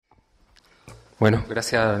Bueno,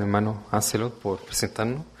 gracias hermano Ancelot por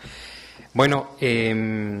presentarnos. Bueno,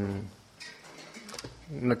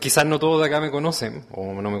 quizás no todos de acá me conocen,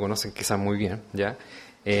 o no me conocen quizás muy bien, ¿ya?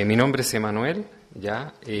 Mi nombre es Emanuel,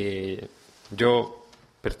 ¿ya? Yo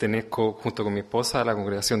pertenezco junto con mi esposa a la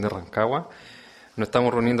congregación de Rancagua. Nos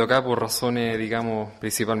estamos reuniendo acá por razones, digamos,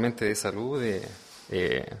 principalmente de salud,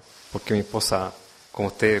 porque mi esposa, como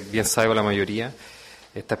usted bien sabe, o la mayoría,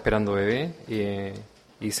 está esperando bebé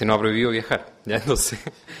y se nos ha prohibido viajar, ¿ya? Entonces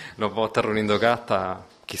nos vamos a estar reuniendo acá hasta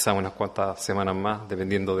quizás unas cuantas semanas más,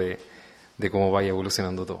 dependiendo de cómo vaya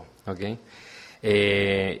evolucionando todo, ¿ok?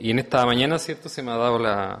 Y en esta mañana, ¿cierto?, se me ha dado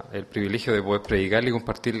el privilegio de poder predicarle y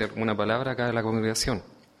compartirle alguna palabra acá en la congregación,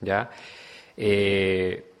 ¿ya?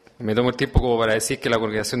 Me tomo el tiempo como para decir que la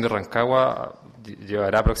congregación de Rancagua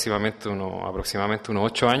llevará aproximadamente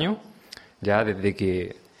unos 8 años, ya desde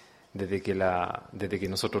que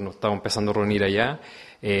nosotros nos estamos empezando a reunir allá,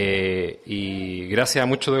 y gracias a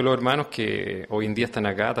muchos de los hermanos que hoy en día están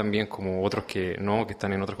acá, también como otros que no, que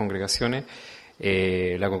están en otras congregaciones,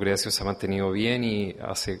 la congregación se ha mantenido bien y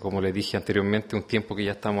hace, como les dije anteriormente, un tiempo que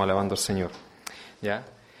ya estamos alabando al Señor, ¿ya?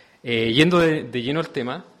 Yendo de lleno al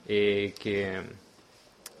tema que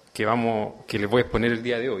les voy a exponer el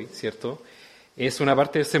día de hoy, ¿cierto? Es una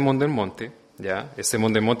parte del Sermón del Monte, ¿ya? El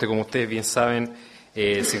Sermón del Monte, como ustedes bien saben,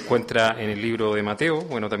 se encuentra en el libro de Mateo,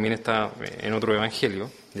 bueno, también está en otro evangelio,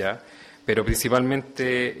 ¿ya? Pero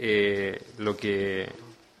principalmente lo que,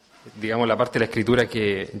 digamos, la parte de la escritura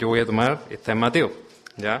que yo voy a tomar está en Mateo,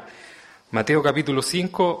 ¿ya? Mateo capítulo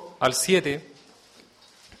 5 al 7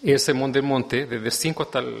 es el Sermón del Monte, desde el 5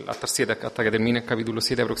 hasta el 7, hasta que termina el capítulo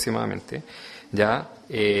 7 aproximadamente, ¿ya?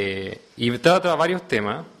 Y trata varios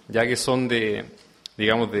temas, ya que son de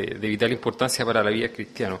vital importancia para la vida del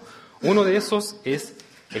cristiano. Uno de esos es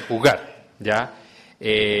el juzgar, ¿ya?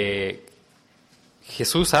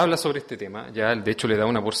 Jesús habla sobre este tema, ya, de hecho le da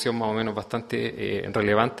una porción más o menos bastante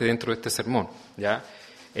relevante dentro de este sermón, ¿ya?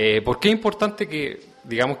 ¿Por qué es importante que,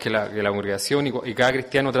 digamos, que la congregación y cada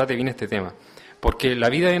cristiano trate bien este tema? Porque la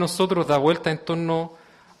vida de nosotros da vuelta en torno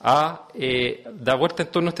a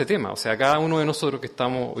este tema. O sea, cada uno de nosotros que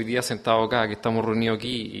estamos hoy día sentados acá, que estamos reunidos aquí,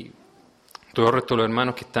 y todo el resto de los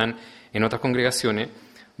hermanos que están en otras congregaciones,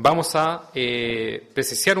 vamos a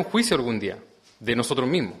presenciar un juicio algún día de nosotros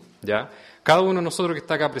mismos, ¿ya? Cada uno de nosotros que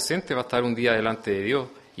está acá presente va a estar un día delante de Dios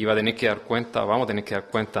y vamos a tener que dar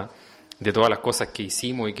cuenta de todas las cosas que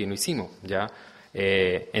hicimos y que no hicimos, ¿ya?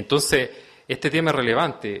 Entonces, este tema es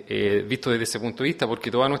relevante visto desde ese punto de vista, porque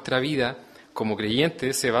toda nuestra vida como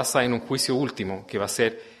creyentes se basa en un juicio último, que va a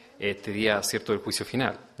ser este día, ¿cierto?, del juicio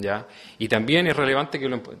final, ¿ya? Y también es relevante que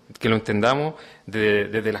lo entendamos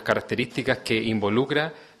desde las características que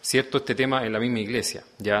involucra, ¿cierto?, este tema en la misma iglesia,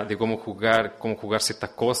 ¿ya? De cómo juzgar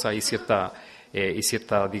ciertas cosas y cierta,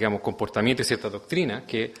 digamos, comportamiento y cierta doctrina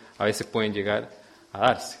que a veces pueden llegar a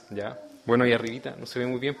darse, ¿ya? Bueno, ahí arribita, no se ve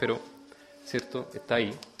muy bien, pero, ¿cierto?, está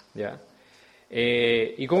ahí, ¿ya?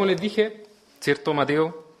 Y como les dije, ¿cierto?,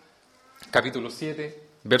 Mateo, capítulo 7,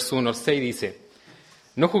 verso 1 al 6 dice: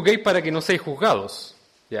 no juzguéis para que no seáis juzgados,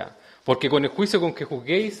 ¿ya? Porque con el juicio con que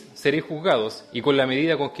juzguéis seréis juzgados, y con la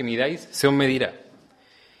medida con que midáis se os medirá.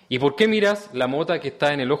 ¿Y por qué miras la mota que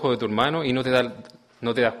está en el ojo de tu hermano y no te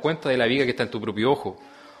das cuenta de la viga que está en tu propio ojo?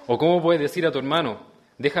 ¿O cómo puedes decir a tu hermano,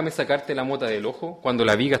 déjame sacarte la mota del ojo, cuando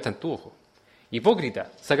la viga está en tu ojo?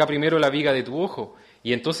 Hipócrita, saca primero la viga de tu ojo,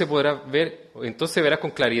 y entonces verás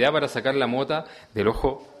con claridad para sacar la mota del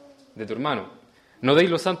ojo de tu hermano. No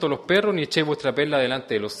deis lo santo a los perros, ni echéis vuestra perla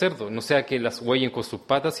delante de los cerdos, no sea que las huellen con sus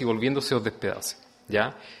patas y volviéndose os despedace,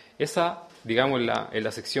 ¿ya? Esa, digamos, es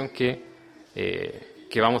la sección que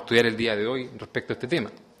vamos a estudiar el día de hoy respecto a este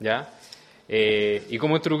tema, ¿ya? Y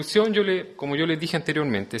como introducción, como yo les dije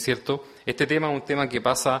anteriormente, ¿cierto?, este tema es un tema que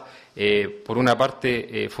pasa por una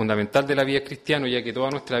parte fundamental de la vida cristiana, ya que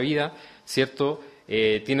toda nuestra vida, ¿cierto?,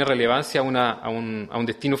 tiene relevancia a un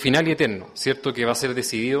destino final y eterno, ¿cierto?, que va a ser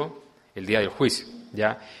decidido el día del juicio,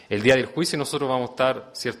 ¿ya? El día del juicio nosotros vamos a estar,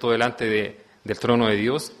 ¿cierto?, delante del trono de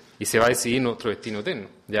Dios y se va a decidir nuestro destino eterno,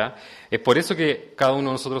 ¿ya? Es por eso que cada uno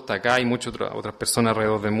de nosotros está acá y muchas otras personas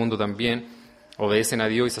alrededor del mundo también obedecen a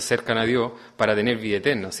Dios y se acercan a Dios para tener vida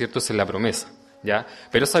eterna, ¿cierto? Esa es la promesa, ¿ya?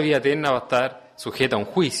 Pero esa vida eterna va a estar sujeta a un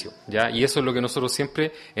juicio, ¿ya? Y eso es lo que nosotros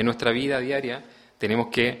siempre en nuestra vida diaria tenemos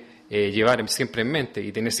que llevar siempre en mente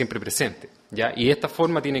y tener siempre presente, ¿ya? Y esta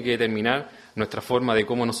forma tiene que determinar nuestra forma de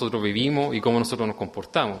cómo nosotros vivimos y cómo nosotros nos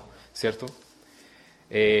comportamos, ¿cierto?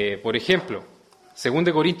 Por ejemplo,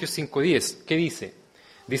 2 Corintios 5:10, ¿qué dice?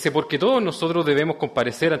 Dice: porque todos nosotros debemos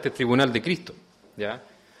comparecer ante el tribunal de Cristo, ¿ya?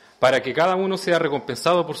 Para que cada uno sea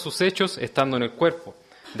recompensado por sus hechos estando en el cuerpo,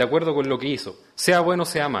 de acuerdo con lo que hizo, sea bueno o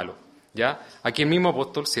sea malo. ¿ya? Aquí el mismo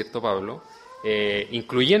apóstol, ¿cierto, Pablo?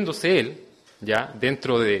 Incluyéndose él, ¿ya?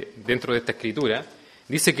 Dentro de esta escritura,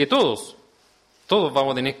 dice que todos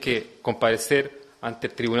vamos a tener que comparecer ante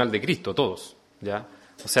el tribunal de Cristo, todos, ¿ya?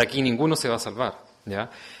 O sea, aquí ninguno se va a salvar,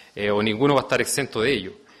 ¿ya? O ninguno va a estar exento de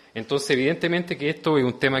ello. Entonces, evidentemente que esto es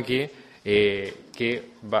un tema que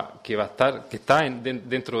va a estar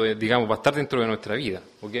dentro de nuestra vida,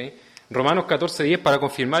 ¿ok? Romanos 14:10, para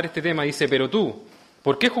confirmar este tema, dice: pero tú,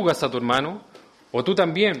 ¿por qué juzgas a tu hermano? O tú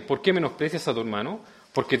también, ¿por qué menosprecias a tu hermano?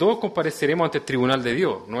 Porque todos compareceremos ante el tribunal de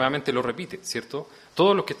Dios. Nuevamente lo repite, ¿cierto?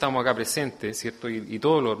 Todos los que estamos acá presentes, ¿cierto? Y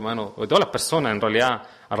todos los hermanos, o todas las personas en realidad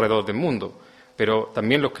alrededor del mundo, pero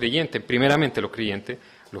también los creyentes, primeramente los creyentes,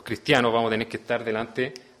 los cristianos, vamos a tener que estar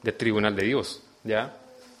delante del tribunal de Dios, ¿ya?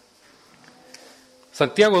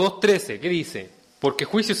 Santiago 2:13, ¿qué dice? Porque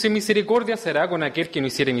juicio sin misericordia se hará con aquel que no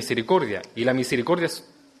hiciere misericordia, y la misericordia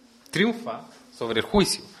triunfa sobre el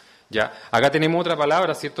juicio. ¿Ya? Acá tenemos otra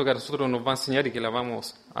palabra, ¿cierto?, que a nosotros nos va a enseñar y que la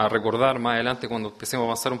vamos a recordar más adelante cuando empecemos a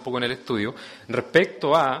avanzar un poco en el estudio,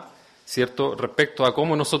 respecto a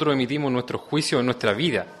cómo nosotros emitimos nuestros juicios en nuestra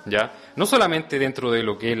vida, ¿ya? No solamente dentro de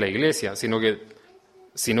lo que es la iglesia, sino que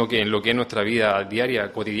en lo que es nuestra vida diaria,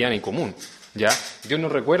 cotidiana y común, ¿ya? Dios nos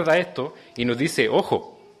recuerda esto y nos dice,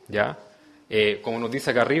 ojo, ¿ya? Como nos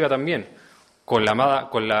dice acá arriba también, con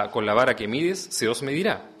la vara que mides, se os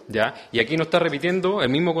medirá. ¿Ya? Y aquí nos está repitiendo el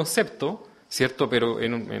mismo concepto, ¿cierto? Pero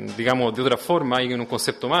digamos de otra forma y en un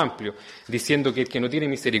concepto más amplio, diciendo que el que no tiene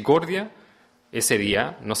misericordia, ese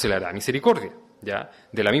día no se le hará misericordia, ¿ya?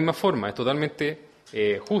 De la misma forma, es totalmente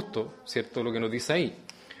justo, ¿cierto? Lo que nos dice ahí.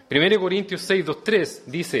 1 Corintios 6:2-3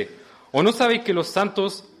 dice: ¿o no sabéis que los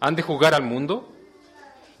santos han de juzgar al mundo?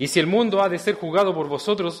 Y si el mundo ha de ser juzgado por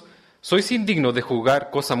vosotros, ¿sois indignos de juzgar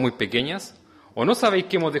cosas muy pequeñas? ¿O no sabéis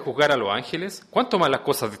que hemos de juzgar a los ángeles? ¿Cuánto más las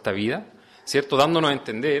cosas de esta vida? ¿Cierto? Dándonos a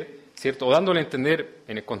entender, ¿cierto? O dándole a entender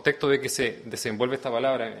en el contexto de que se desenvuelve esta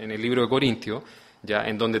palabra en el libro de Corintios, ya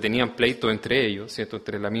en donde tenían pleito entre ellos, ¿cierto?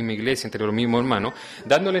 Entre la misma iglesia, entre los mismos hermanos,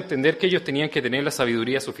 dándole a entender que ellos tenían que tener la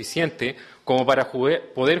sabiduría suficiente como para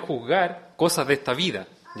poder juzgar cosas de esta vida,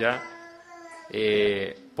 ¿ya?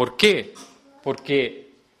 ¿Por qué?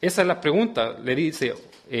 Porque esa es la pregunta, le dice...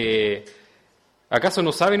 ¿acaso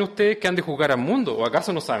no saben ustedes que han de juzgar al mundo? ¿O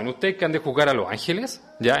acaso no saben ustedes que han de juzgar a los ángeles?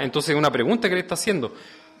 ¿Ya? Entonces es una pregunta que le está haciendo.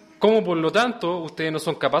 ¿Cómo, por lo tanto, ustedes no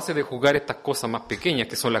son capaces de juzgar estas cosas más pequeñas,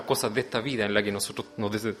 que son las cosas de esta vida en la que nosotros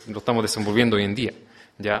nos estamos desenvolviendo hoy en día?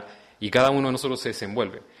 ¿Ya? Y cada uno de nosotros se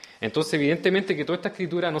desenvuelve. Entonces, evidentemente que toda esta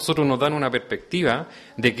escritura a nosotros nos dan una perspectiva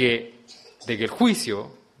de que el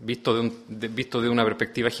juicio, visto de una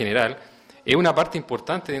perspectiva general, es una parte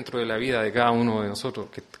importante dentro de la vida de cada uno de nosotros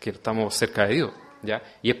que estamos cerca de Dios, ¿ya?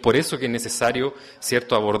 Y es por eso que es necesario,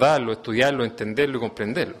 ¿cierto?, abordarlo, estudiarlo, entenderlo y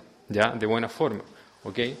comprenderlo, ¿ya?, de buena forma,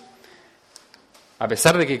 ¿ok? A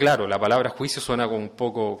pesar de que, claro, la palabra juicio suena como un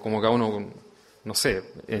poco, como que a uno, no sé,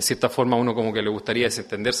 en cierta forma a uno como que le gustaría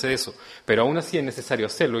desentenderse de eso, pero aún así es necesario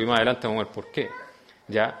hacerlo y más adelante vamos a ver por qué,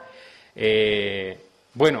 ¿ya?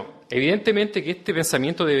 Bueno, evidentemente que este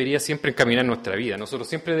pensamiento debería siempre encaminar nuestra vida. Nosotros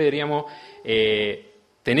siempre deberíamos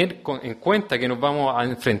tener en cuenta que nos vamos a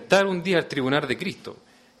enfrentar un día al tribunal de Cristo,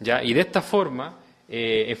 ¿ya? Y de esta forma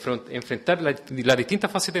enfrentar las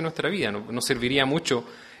distintas facetas de nuestra vida. Nos serviría mucho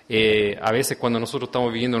a veces cuando nosotros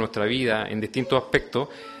estamos viviendo nuestra vida en distintos aspectos,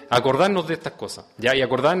 acordarnos de estas cosas, ¿ya? Y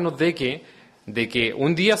acordarnos de que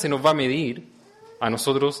un día se nos va a medir a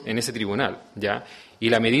nosotros en ese tribunal, ¿ya? Y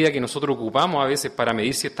la medida que nosotros ocupamos a veces para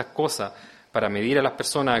medir ciertas cosas, para medir a las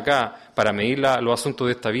personas acá, para medir los asuntos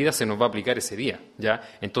de esta vida, se nos va a aplicar ese día,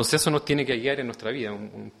 ¿ya? Entonces eso nos tiene que guiar en nuestra vida,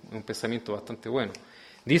 un pensamiento bastante bueno.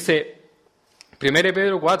 Dice 1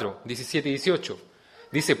 Pedro 4, 17 y 18,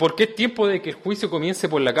 dice: porque es tiempo de que el juicio comience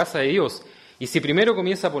por la casa de Dios, y si primero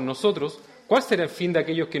comienza por nosotros, ¿cuál será el fin de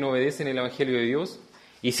aquellos que no obedecen el Evangelio de Dios?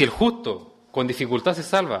 Y si el justo con dificultad se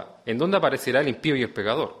salva, ¿en dónde aparecerá el impío y el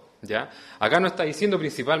pecador? ¿Ya? Acá nos está diciendo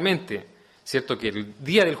principalmente, ¿cierto?, que el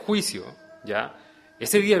día del juicio, ¿ya?,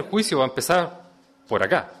 ese día del juicio va a empezar por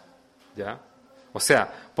acá, ¿ya? O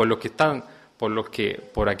sea,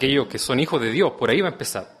 por aquellos que son hijos de Dios, por ahí va a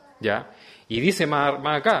empezar, ¿ya? Y dice más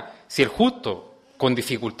acá, si el justo con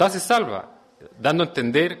dificultad se salva, dando a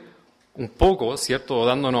entender un poco, ¿cierto?, o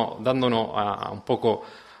dándonos un poco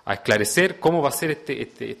a esclarecer cómo va a ser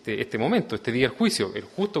este momento, este día del juicio. El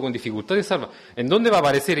justo con dificultad se salva. ¿En dónde va a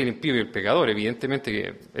aparecer el impío y el pecador? Evidentemente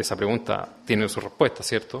que esa pregunta tiene su respuesta,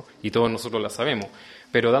 ¿cierto? Y todos nosotros la sabemos.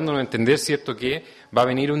 Pero dándonos a entender, ¿cierto?, que va a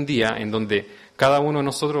venir un día en donde cada uno de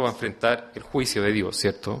nosotros va a enfrentar el juicio de Dios,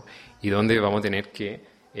 ¿cierto? Y donde vamos a tener que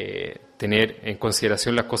tener en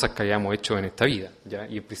consideración las cosas que hayamos hecho en esta vida, ¿ya?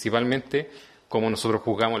 Y principalmente cómo nosotros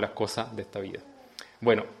juzgamos las cosas de esta vida.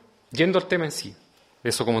 Bueno, yendo al tema en sí,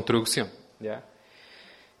 eso como introducción, ¿ya?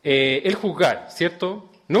 El juzgar, ¿cierto?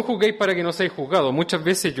 No juzguéis para que no seáis juzgados. Muchas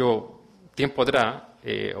veces yo, tiempo atrás,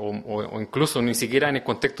 o incluso ni siquiera en el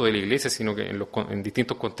contexto de la iglesia, sino que en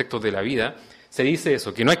distintos contextos de la vida, se dice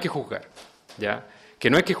eso, que no hay que juzgar, ¿ya? Que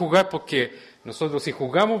no hay que juzgar porque nosotros si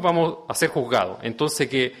juzgamos vamos a ser juzgados. Entonces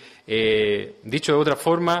que, dicho de otra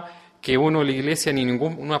forma, que uno en la iglesia ni en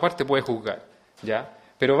ninguna parte puede juzgar, ¿ya?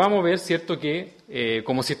 Pero vamos a ver, ¿cierto?, que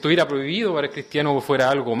como si estuviera prohibido para el cristiano fuera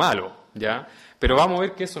algo malo, ¿ya? Pero vamos a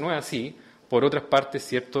ver que eso no es así, por otras partes,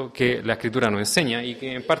 ¿cierto?, que la Escritura nos enseña y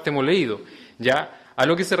que en parte hemos leído, ¿ya? A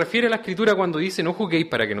lo que se refiere la Escritura cuando dice no juzguéis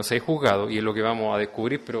para que no seáis juzgados, y es lo que vamos a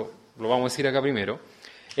descubrir, pero lo vamos a decir acá primero,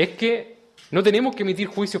 es que no tenemos que emitir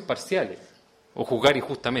juicios parciales o juzgar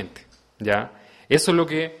injustamente, ¿ya? Eso es lo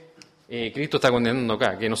que Cristo está condenando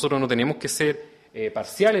acá, que nosotros no tenemos que ser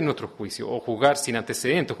parciales en nuestros juicios o juzgar sin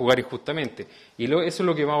antecedentes, juzgar injustamente. Y eso es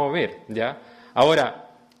lo que vamos a ver, ¿ya? Ahora,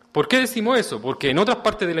 ¿por qué decimos eso? Porque en otras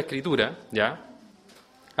partes de la Escritura, ¿ya?,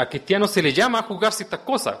 a cristianos se les llama a juzgar ciertas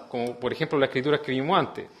cosas, como por ejemplo las Escrituras que vimos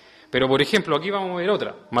antes. Pero por ejemplo, aquí vamos a ver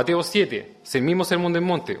otra, Mateo 7, el mismo Sermón del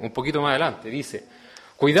Monte, un poquito más adelante, dice: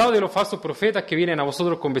 cuidado de los falsos profetas que vienen a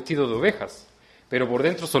vosotros con vestidos de ovejas, pero por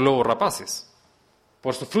dentro son lobos rapaces.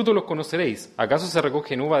 Por sus frutos los conoceréis. ¿Acaso se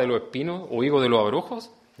recogen uva de los espinos o higo de los abrojos?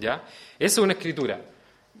 ¿Ya? Esa es una escritura.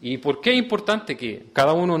 ¿Y por qué es importante que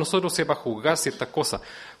cada uno de nosotros sepa juzgar ciertas cosas?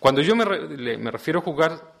 Cuando yo me refiero a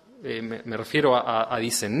juzgar, me refiero a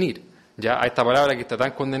discernir, ¿ya? A esta palabra que está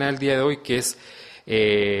tan condenada el día de hoy, que es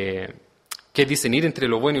discernir entre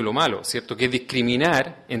lo bueno y lo malo, ¿cierto? Que es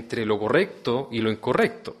discriminar entre lo correcto y lo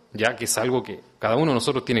incorrecto, ¿ya? Que es algo que cada uno de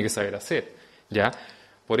nosotros tiene que saber hacer, ¿ya?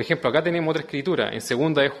 Por ejemplo, acá tenemos otra escritura, en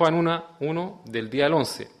 2 de Juan 1, del día al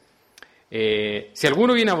 11. Si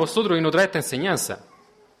alguno viene a vosotros y no trae esta enseñanza,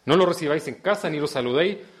 no lo recibáis en casa ni lo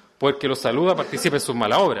saludéis, porque lo saluda participa en sus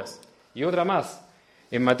malas obras. Y otra más,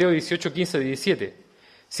 en Mateo 18, 15, 17.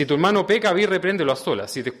 Si tu hermano peca, ve y repréndelo a solas.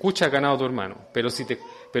 Si te escucha, ha ganado tu hermano. Pero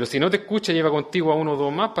si no te escucha, lleva contigo a 1 o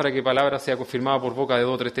 2 más para que palabra sea confirmada por boca de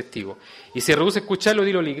 2 o 3 testigos. Y si rehúsa escucharlo,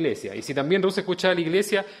 dilo a la iglesia. Y si también rehúsa escuchar a la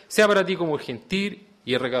iglesia, sea para ti como el gentil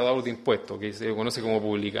y el recaudador de impuestos, que se conoce como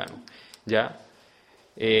publicano, ¿ya?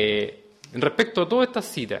 Respecto a todas estas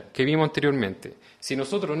citas que vimos anteriormente, si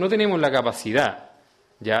nosotros no tenemos la capacidad,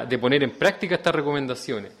 ¿ya?, de poner en práctica estas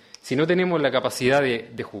recomendaciones, si no tenemos la capacidad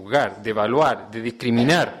de juzgar, de evaluar, de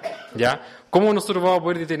discriminar, ¿ya?, ¿cómo nosotros vamos a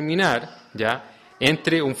poder determinar, ¿ya?,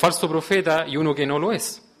 entre un falso profeta y uno que no lo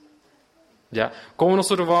es? ¿Ya? ¿Cómo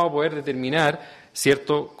nosotros vamos a poder determinar,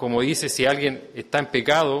 ¿cierto?, como dice, si alguien está en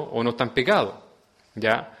pecado o no está en pecado?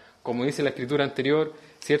 ¿Ya? Como dice la escritura anterior,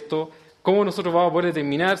 ¿cierto? ¿Cómo nosotros vamos a poder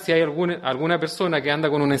determinar si hay alguna persona que anda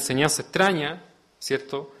con una enseñanza extraña,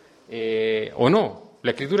 ¿cierto?, o no?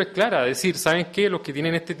 La escritura es clara, decir, ¿saben qué? Los que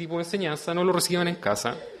tienen este tipo de enseñanza no lo reciban en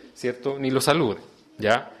casa, ¿cierto?, ni lo saluden,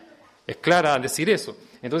 ¿ya? Es clara decir eso.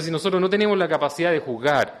 Entonces, si nosotros no tenemos la capacidad de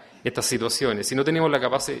juzgar estas situaciones, si no tenemos la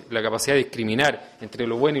capacidad de discriminar entre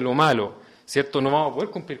lo bueno y lo malo, ¿cierto?, no vamos a poder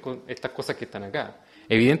cumplir con estas cosas que están acá.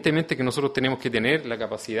 Evidentemente que nosotros tenemos que tener la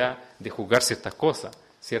capacidad de juzgar ciertas cosas,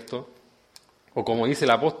 ¿cierto? O como dice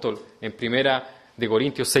el apóstol en 1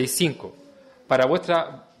 Corintios 6:5,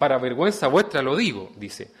 para vergüenza vuestra lo digo,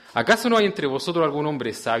 dice: ¿acaso no hay entre vosotros algún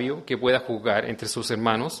hombre sabio que pueda juzgar entre sus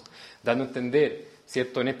hermanos? Dando a entender,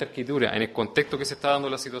 ¿cierto?, en esta escritura, en el contexto que se está dando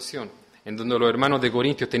la situación, en donde los hermanos de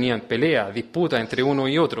Corintios tenían peleas, disputas entre uno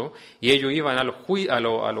y otro, y ellos iban a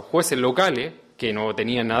los jueces locales, que no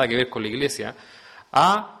tenían nada que ver con la iglesia,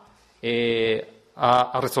 a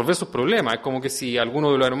resolver sus problemas. Es como que si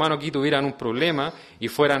alguno de los hermanos aquí tuvieran un problema y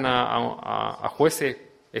fueran a jueces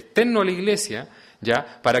externos a la iglesia,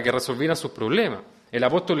 ya, para que resolvieran sus problemas. El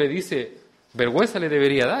apóstol le dice: vergüenza le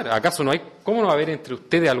debería dar. ¿Acaso no hay, cómo no va a haber entre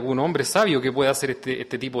ustedes algún hombre sabio que pueda hacer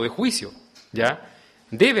este tipo de juicio? ¿Ya?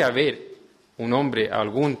 Debe haber un hombre,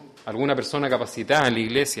 alguna persona capacitada en la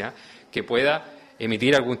iglesia que pueda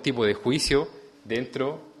emitir algún tipo de juicio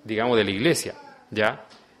dentro, digamos, de la iglesia, ¿ya?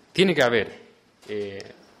 Tiene que haber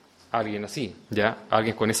alguien así, ¿ya?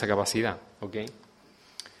 Alguien con esa capacidad, ¿ok?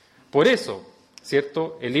 Por eso,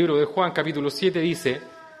 ¿cierto?, el libro de Juan, capítulo 7, dice: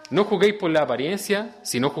 no juzguéis por la apariencia,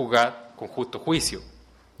 sino juzgad con justo juicio,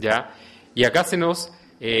 ¿ya? Y acá se nos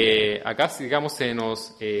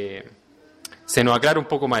aclara un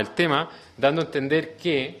poco más el tema, dando a entender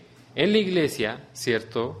que en la iglesia,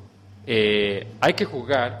 ¿cierto?, hay que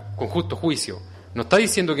juzgar con justo juicio. No está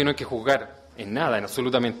diciendo que no hay que juzgar en nada, en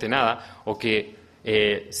absolutamente nada, o que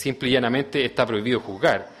simple y llanamente está prohibido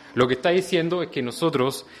juzgar. Lo que está diciendo es que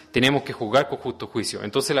nosotros tenemos que juzgar con justo juicio.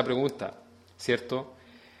 Entonces la pregunta, ¿cierto?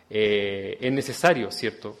 Es necesario,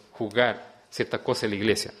 ¿cierto?, juzgar ciertas cosas en la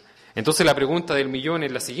iglesia. Entonces la pregunta del millón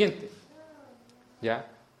es la siguiente, ¿ya?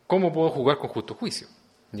 ¿Cómo puedo juzgar con justo juicio?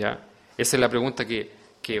 ¿Ya? Esa es la pregunta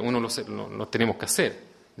que uno nos tenemos que hacer,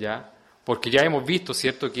 ¿ya? Porque ya hemos visto,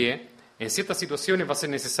 ¿cierto?, que en ciertas situaciones va a ser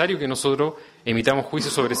necesario que nosotros emitamos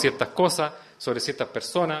juicios sobre ciertas cosas, sobre ciertas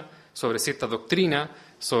personas, sobre ciertas doctrinas,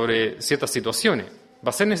 sobre ciertas situaciones. Va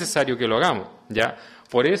a ser necesario que lo hagamos, ¿ya?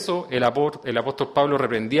 Por eso el apóstol Pablo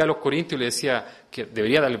reprendía a los corintios y le decía que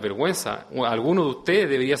debería darles vergüenza. Alguno de ustedes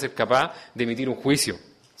debería ser capaz de emitir un juicio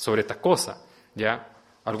sobre estas cosas, ¿ya?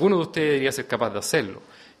 Alguno de ustedes debería ser capaz de hacerlo,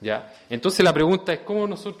 ¿ya? Entonces la pregunta es cómo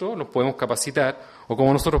nosotros nos podemos capacitar o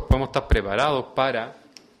cómo nosotros podemos estar preparados para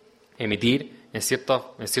emitir en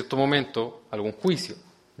cierto momento algún juicio,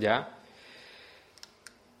 ¿ya?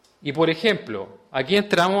 Y por ejemplo, aquí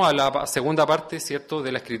entramos a la segunda parte, ¿cierto?,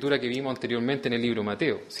 de la escritura que vimos anteriormente en el libro de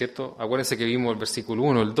Mateo, ¿cierto? Acuérdense que vimos el versículo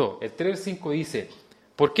 1, el 2. El 3, el 5 dice,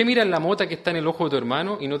 ¿por qué miras la mota que está en el ojo de tu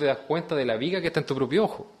hermano y no te das cuenta de la viga que está en tu propio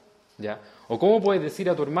ojo? ¿Ya? ¿O cómo puedes decir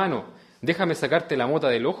a tu hermano, déjame sacarte la mota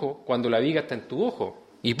del ojo cuando la viga está en tu ojo?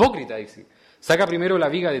 Hipócrita, dice. Saca primero la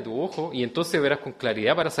viga de tu ojo y entonces verás con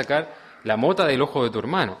claridad para sacar la mota del ojo de tu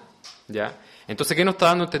hermano, ¿ya? Entonces, ¿qué nos está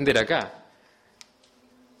dando a entender acá?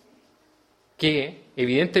 Que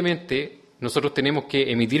evidentemente nosotros tenemos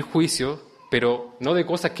que emitir juicios, pero no de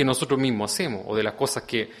cosas que nosotros mismos hacemos, o de las cosas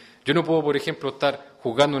que... Yo no puedo, por ejemplo, estar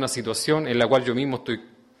juzgando una situación en la cual yo mismo estoy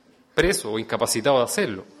preso o incapacitado de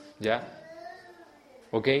hacerlo, ¿ya?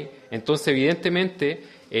 ¿Ok? Entonces, evidentemente,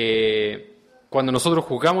 cuando nosotros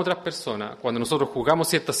juzgamos a otras personas, cuando nosotros juzgamos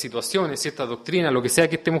ciertas situaciones, ciertas doctrinas, lo que sea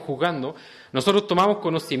que estemos juzgando, nosotros tomamos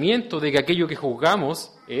conocimiento de que aquello que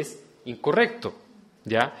juzgamos es incorrecto,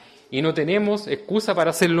 ¿ya? Y no tenemos excusa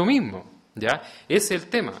para hacer lo mismo, ¿ya? Ese es el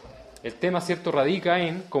tema. El tema, ¿cierto?, radica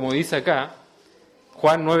en, como dice acá,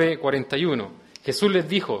 Juan 9:41. Jesús les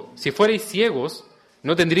dijo, si fuerais ciegos,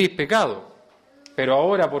 no tendríais pecado, pero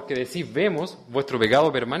ahora porque decís vemos, vuestro pecado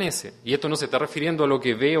permanece. Y esto no se está refiriendo a lo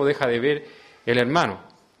que ve o deja de ver el hermano,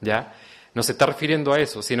 ¿ya? No se está refiriendo a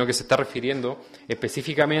eso, sino que se está refiriendo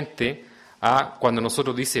específicamente a cuando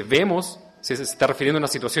nosotros dice vemos, se está refiriendo a una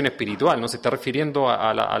situación espiritual, no se está refiriendo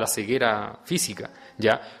a la ceguera física,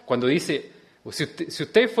 ¿ya? Cuando dice, si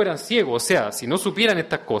ustedes fueran ciegos, o sea, si no supieran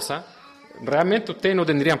estas cosas, realmente ustedes no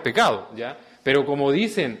tendrían pecado, ¿ya? Pero como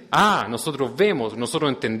dicen, nosotros vemos,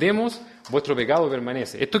 nosotros entendemos, vuestro pecado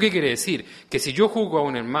permanece. ¿Esto qué quiere decir? Que si yo juzgo a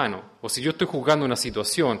un hermano, o si yo estoy juzgando una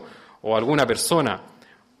situación, o alguna persona,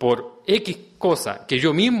 por X cosa que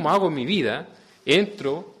yo mismo hago en mi vida,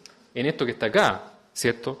 entro en esto que está acá,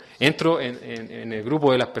 ¿cierto? Entro en el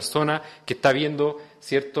grupo de las personas que está viendo,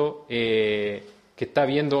 ¿cierto?, la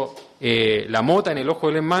mota en el ojo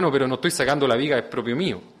del hermano, pero no estoy sacando la viga del propio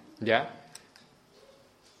mío, ¿ya?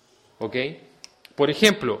 ¿Ok? Por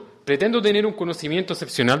ejemplo, pretendo tener un conocimiento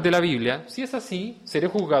excepcional de la Biblia. Si es así, seré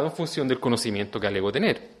juzgado en función del conocimiento que alego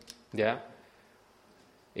tener, ¿ya?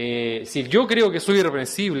 Si yo creo que soy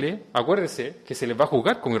irreprensible, acuérdese que se les va a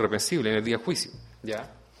juzgar como irreprensible en el día de juicio, ¿ya?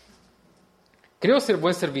 Creo ser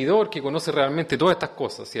buen servidor que conoce realmente todas estas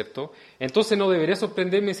cosas, ¿cierto? Entonces no debería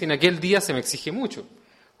sorprenderme si en aquel día se me exige mucho.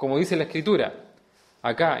 Como dice la Escritura,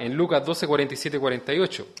 acá en Lucas 12, 47,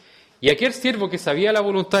 48. Y aquel siervo que sabía la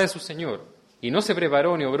voluntad de su Señor y no se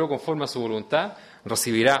preparó ni obró conforme a su voluntad,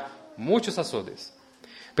 recibirá muchos azotes.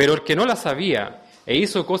 Pero el que no la sabía e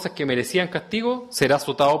hizo cosas que merecían castigo, será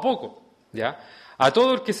azotado poco, ¿ya? A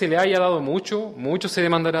todo el que se le haya dado mucho, mucho se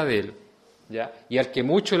demandará de él, ¿ya? Y al que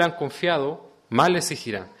mucho le han confiado, más le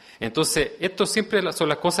exigirán. Entonces, esto siempre son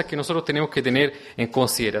las cosas que nosotros tenemos que tener en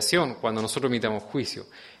consideración cuando nosotros emitamos juicio,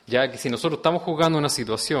 ya que si nosotros estamos juzgando una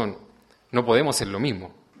situación, no podemos hacer lo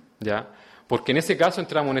mismo, ¿ya? Porque en ese caso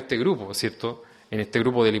entramos en este grupo, ¿cierto?, en este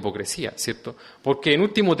grupo de la hipocresía, ¿cierto? Porque en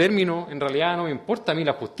último término, en realidad no me importa a mí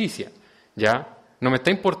la justicia, ¿ya? No me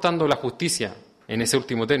está importando la justicia en ese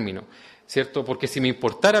último término, ¿cierto? Porque si me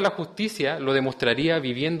importara la justicia, lo demostraría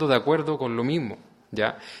viviendo de acuerdo con lo mismo,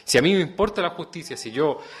 ¿ya? Si a mí me importa la justicia, si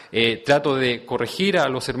yo trato de corregir a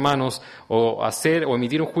los hermanos o hacer o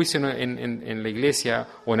emitir un juicio en la iglesia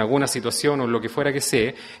o en alguna situación o en lo que fuera que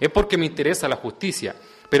sea, es porque me interesa la justicia.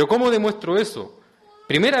 Pero ¿cómo demuestro eso?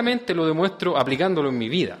 Primeramente lo demuestro aplicándolo en mi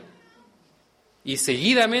vida y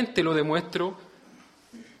seguidamente lo demuestro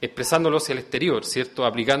expresándolo hacia el exterior, ¿cierto?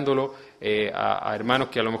 Aplicándolo a hermanos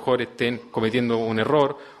que a lo mejor estén cometiendo un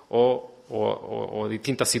error o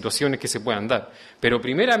distintas situaciones que se puedan dar. Pero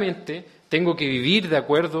primeramente tengo que vivir de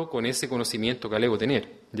acuerdo con ese conocimiento que alego tener,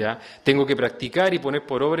 ¿ya? Tengo que practicar y poner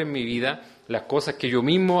por obra en mi vida las cosas que yo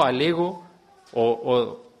mismo alego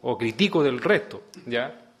o critico del resto,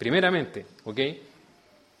 ¿ya? primeramente, ¿ok?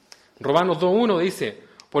 Romanos 2:1 dice,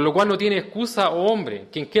 por lo cual no tiene excusa, oh hombre,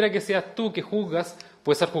 quien quiera que seas tú que juzgas,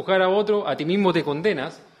 pues al juzgar a otro, a ti mismo te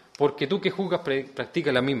condenas, porque tú que juzgas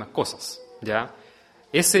practicas las mismas cosas, ¿ya?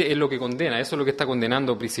 Ese es lo que condena, eso es lo que está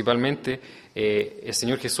condenando principalmente el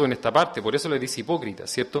Señor Jesús en esta parte, por eso le dice hipócrita,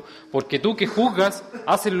 ¿cierto? Porque tú que juzgas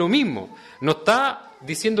haces lo mismo. No está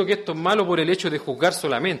diciendo que esto es malo por el hecho de juzgar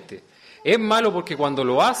solamente. Es malo porque cuando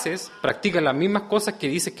lo haces, practicas las mismas cosas que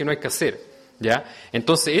dices que no hay que hacer, ¿ya?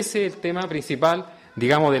 Entonces ese es el tema principal,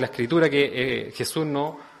 digamos, de la Escritura que Jesús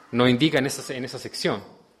nos indica en esa sección,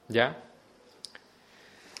 ¿ya?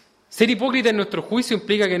 Ser hipócrita en nuestro juicio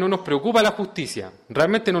implica que no nos preocupa la justicia.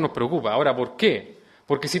 Realmente no nos preocupa. Ahora, ¿por qué?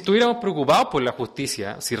 Porque si estuviéramos preocupados por la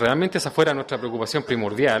justicia, si realmente esa fuera nuestra preocupación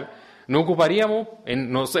primordial, nos ocuparíamos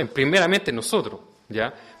primeramente en nosotros,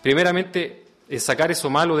 ¿ya? Primeramente en sacar eso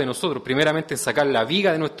malo de nosotros, primeramente en sacar la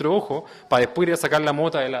viga de nuestro ojo, para después ir a sacar la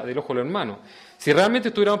mota del ojo del hermano. Si realmente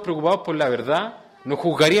estuviéramos preocupados por la verdad, nos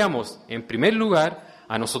juzgaríamos en primer lugar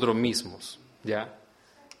a nosotros mismos, ¿ya?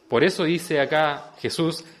 Por eso dice acá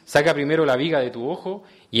Jesús, saca primero la viga de tu ojo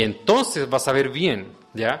y entonces vas a ver bien,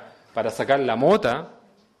 ¿ya? Para sacar la mota,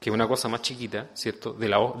 que es una cosa más chiquita, ¿cierto?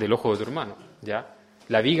 Del ojo de tu hermano, ¿ya?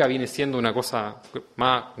 La viga viene siendo una cosa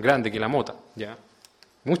más grande que la mota, ¿ya?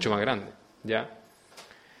 Mucho más grande, ¿ya?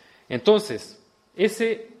 Entonces,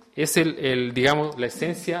 ese es digamos, la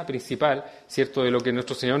esencia principal, ¿cierto? De lo que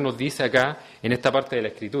nuestro Señor nos dice acá en esta parte de la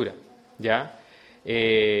Escritura, ¿ya?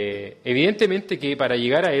 Evidentemente que para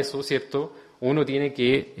llegar a eso, ¿cierto? Uno tiene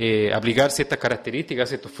que aplicar ciertas características,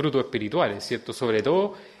 ciertos frutos espirituales, ¿cierto? Sobre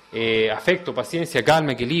todo afecto, paciencia,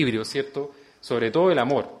 calma, equilibrio, ¿cierto? Sobre todo el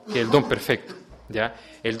amor, que es el don perfecto, ¿ya?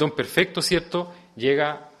 El don perfecto, ¿cierto?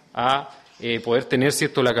 Llega a poder tener,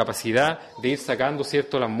 ¿cierto? La capacidad de ir sacando,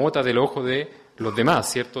 ¿cierto? Las motas del ojo de los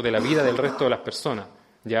demás, ¿cierto? De la vida del resto de las personas,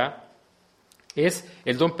 ¿ya? Es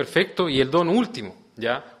el don perfecto y el don último,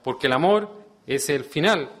 ¿ya? Porque el amor es el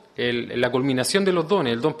final, la culminación de los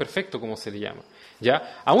dones, el don perfecto, como se le llama,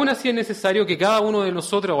 ¿ya? Aún así es necesario que cada uno de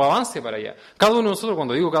nosotros avance para allá. Cada uno de nosotros,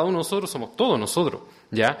 cuando digo cada uno de nosotros, somos todos nosotros,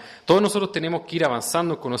 ¿ya? Todos nosotros tenemos que ir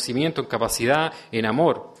avanzando en conocimiento, en capacidad, en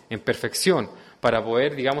amor, en perfección, para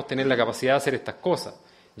poder, digamos, tener la capacidad de hacer estas cosas,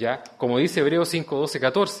 ¿ya? Como dice Hebreos 5, 12,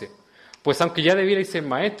 14. Pues aunque ya debierais ser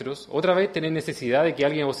maestros, otra vez tenéis necesidad de que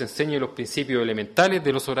alguien os enseñe los principios elementales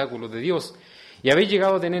de los oráculos de Dios. Y habéis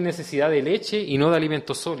llegado a tener necesidad de leche y no de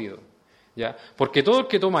alimento sólido, ¿ya? Porque todo el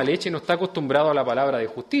que toma leche no está acostumbrado a la palabra de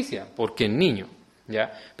justicia, porque es niño,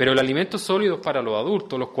 ¿ya? Pero el alimento sólido es para los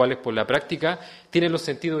adultos, los cuales por la práctica tienen los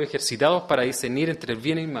sentidos ejercitados para discernir entre el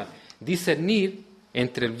bien y el mal. Discernir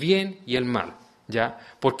entre el bien y el mal, ¿ya?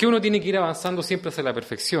 ¿Por qué uno tiene que ir avanzando siempre hacia la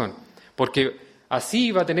perfección? Porque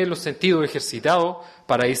así va a tener los sentidos ejercitados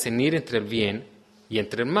para discernir entre el bien y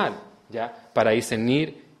entre el mal, ¿ya? Para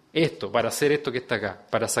discernir esto, para hacer esto que está acá,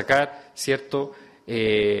 para sacar, ¿cierto?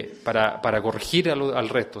 Para corregir al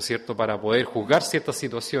resto, ¿cierto? Para poder juzgar ciertas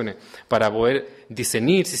situaciones, para poder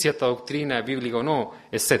discernir si cierta doctrina es bíblica o no,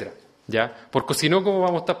 etcétera, ¿ya? Porque si no, ¿cómo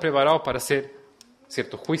vamos a estar preparados para hacer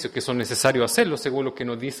ciertos juicios que son necesarios hacerlo, según lo que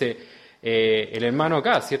nos dice el hermano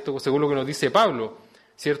acá, ¿cierto? Según lo que nos dice Pablo,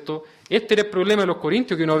 ¿cierto? Este era el problema de los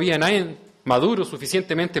corintios, que no había nadie maduro,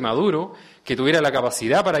 suficientemente maduro, que tuviera la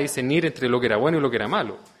capacidad para discernir entre lo que era bueno y lo que era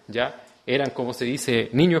malo, ¿ya? Eran, como se dice,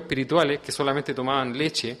 niños espirituales que solamente tomaban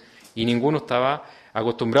leche y ninguno estaba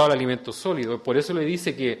acostumbrado al alimento sólido. Por eso le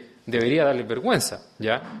dice que debería darles vergüenza,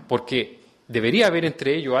 ¿ya? Porque debería haber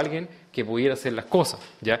entre ellos alguien que pudiera hacer las cosas,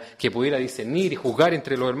 ¿ya? Que pudiera discernir y juzgar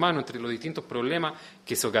entre los hermanos, entre los distintos problemas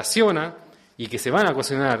que se ocasionan y que se van a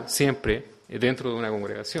ocasionar siempre dentro de una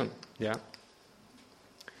congregación, ¿ya?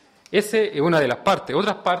 Esa es una de las partes.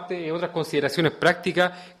 Otras consideraciones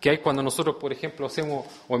prácticas que hay cuando nosotros, por ejemplo, hacemos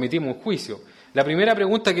o emitimos un juicio. La primera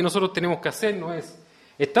pregunta que nosotros tenemos que hacernos es: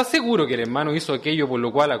 ¿estás seguro que el hermano hizo aquello por lo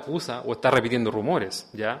cual acusa o está repitiendo rumores?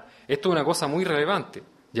 ¿Ya? Esto es una cosa muy relevante,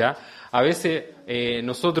 ¿ya? A veces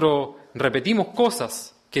nosotros repetimos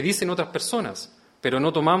cosas que dicen otras personas, pero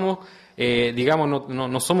no tomamos,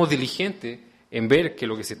 no somos diligentes en ver que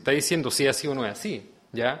lo que se está diciendo si es así o no es así,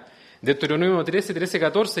 ¿ya? Deuteronomio 13,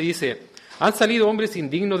 14 dice: han salido hombres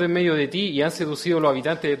indignos de en medio de ti y han seducido a los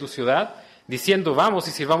habitantes de tu ciudad, diciendo: vamos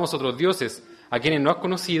y sirvamos a otros dioses, a quienes no has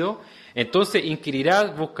conocido. Entonces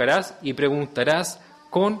inquirirás, buscarás y preguntarás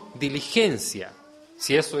con diligencia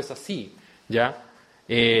si eso es así, ¿ya?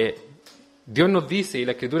 Dios nos dice y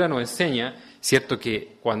la Escritura nos enseña, ¿cierto?,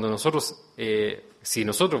 que cuando nosotros, si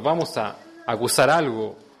nosotros vamos a acusar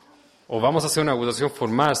algo o vamos a hacer una acusación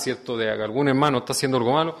formal, ¿cierto?, de que algún hermano está haciendo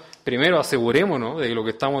algo malo, primero asegurémonos de que lo que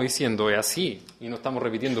estamos diciendo es así y no estamos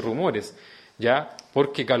repitiendo rumores, ¿ya?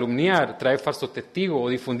 Porque calumniar, traer falsos testigos o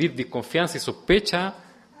difundir desconfianza y sospecha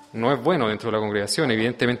no es bueno dentro de la congregación,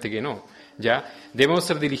 evidentemente que no, ¿ya? Debemos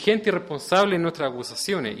ser diligentes y responsables en nuestras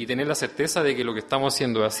acusaciones y tener la certeza de que lo que estamos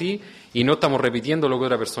haciendo es así y no estamos repitiendo lo que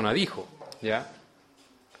otra persona dijo, ¿ya?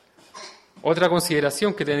 Otra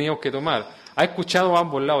consideración que teníamos que tomar, ¿ha escuchado a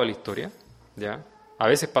ambos lados de la historia? ¿Ya? A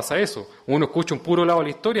veces pasa eso, uno escucha un puro lado de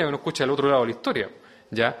la historia y uno escucha el otro lado de la historia,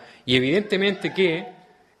 ¿ya? Y evidentemente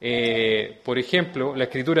que, por ejemplo, la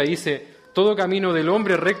Escritura dice, todo camino del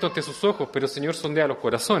hombre es recto ante sus ojos, pero el Señor sondea los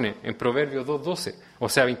corazones, en Proverbios 2:12, o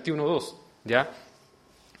sea, 21:2, ¿ya?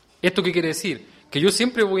 ¿Esto qué quiere decir? Que yo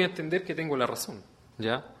siempre voy a entender que tengo la razón,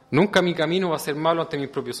 ¿ya? Nunca mi camino va a ser malo ante mis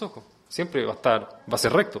propios ojos, siempre va a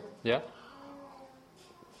ser recto, ¿ya?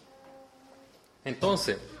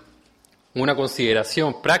 Entonces, una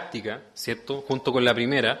consideración práctica, ¿cierto?, junto con la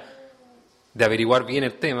primera, de averiguar bien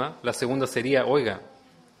el tema. La segunda sería, oiga,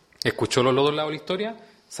 ¿escuchó los dos lados de la historia?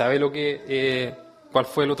 ¿Sabe cuál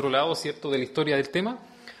fue el otro lado, ¿cierto?, de la historia del tema?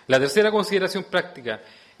 La tercera consideración práctica,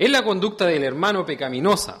 ¿es la conducta del hermano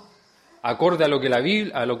pecaminosa, acorde a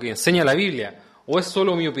lo que enseña la Biblia, o es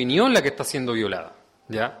solo mi opinión la que está siendo violada?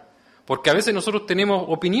 ¿Ya? Porque a veces nosotros tenemos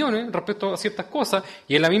opiniones respecto a ciertas cosas,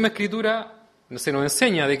 y en la misma Escritura se nos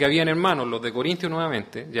enseña de que habían hermanos, los de Corintios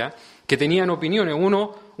nuevamente, ¿ya?, que tenían opiniones.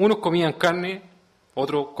 Unos comían carne,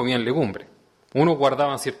 otros comían legumbre. Unos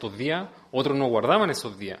guardaban ciertos días, otros no guardaban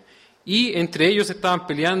esos días. Y entre ellos estaban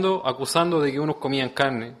peleando, acusando de que unos comían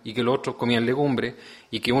carne y que los otros comían legumbre,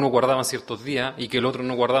 y que unos guardaban ciertos días y que los otros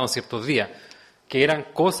no guardaban ciertos días. Que eran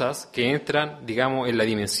cosas que entran, digamos, en la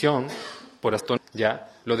dimensión, por hasta, ¿ya?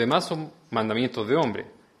 Los demás son mandamientos de hombre,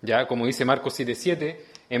 ¿ya? Como dice Marcos 7:7,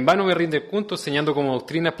 en vano me rinde culto enseñando como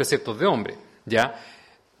doctrinas preceptos de hombre, ¿ya?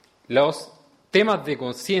 Los temas de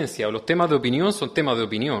conciencia o los temas de opinión son temas de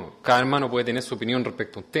opinión. Cada hermano puede tener su opinión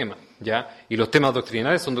respecto a un tema, ¿ya? Y los temas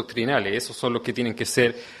doctrinales son doctrinales. Esos son los que tienen que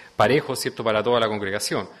ser parejos, ¿cierto?, para toda la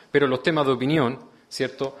congregación. Pero los temas de opinión,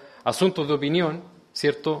 ¿cierto?, asuntos de opinión,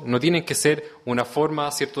 ¿cierto?, no tienen que ser una forma,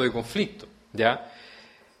 ¿cierto?, de conflicto, ¿ya?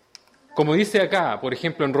 Como dice acá, por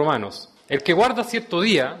ejemplo, en Romanos, el que guarda cierto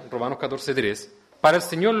día, Romanos 14:3, para el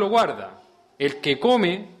Señor lo guarda. El que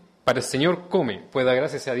come, para el Señor come, pues da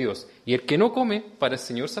gracias a Dios. Y el que no come, para el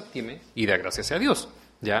Señor se abstiene y da gracias a Dios,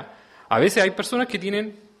 ¿ya? A veces hay personas que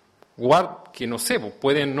que no sé, pues,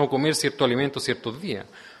 pueden no comer ciertos alimentos ciertos días.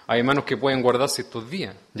 Hay hermanos que pueden guardar ciertos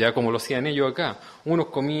días, ya como lo hacían ellos acá. Unos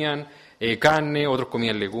comían carne, otros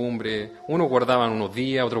comían legumbre, unos guardaban unos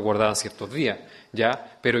días, otros guardaban ciertos días,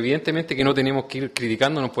 ¿ya? Pero evidentemente que no tenemos que ir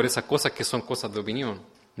criticándonos por esas cosas que son cosas de opinión,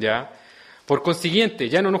 ¿ya? Por consiguiente,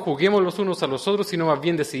 ya no nos juzguemos los unos a los otros, sino más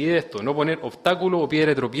bien decidir esto, no poner obstáculo o piedra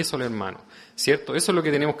de tropiezo al hermano, ¿cierto? Eso es lo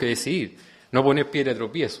que tenemos que decidir, no poner piedra de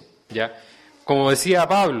tropiezo, ¿ya? Como decía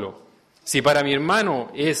Pablo, si para mi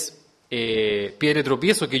hermano es piedra de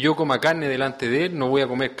tropiezo que yo coma carne delante de él, no voy a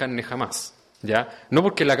comer carne jamás, ¿ya? No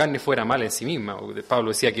porque la carne fuera mala en sí misma, Pablo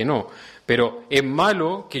decía que no, pero es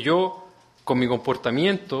malo que yo con mi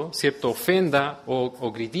comportamiento, ¿cierto?, ofenda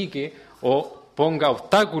o critique o ponga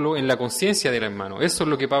obstáculo en la conciencia del hermano. Eso es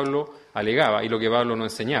lo que Pablo alegaba y lo que Pablo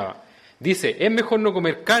nos enseñaba. Dice, es mejor no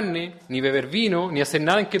comer carne, ni beber vino, ni hacer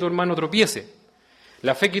nada en que tu hermano tropiece.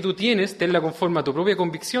 La fe que tú tienes, tenla conforme a tu propia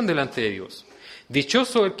convicción delante de Dios.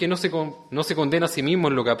 Dichoso el que no se condena a sí mismo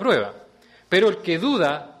en lo que aprueba, pero el que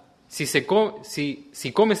duda, si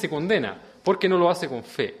come se condena, porque no lo hace con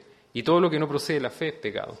fe. Y todo lo que no procede de la fe es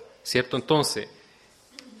pecado, ¿cierto? Entonces,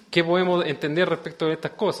 ¿qué podemos entender respecto a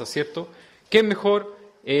estas cosas, cierto? Que es mejor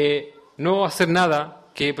no hacer nada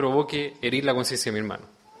que provoque herir la conciencia de mi hermano,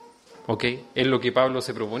 ¿ok? Es lo que Pablo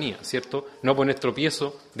se proponía, ¿cierto? No poner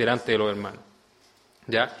tropiezo delante de los hermanos,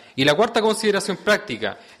 ¿ya? Y la cuarta consideración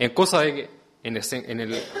práctica, en cosa de que,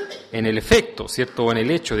 en el efecto, ¿cierto?, o en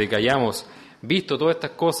el hecho de que hayamos visto todas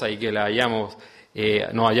estas cosas y que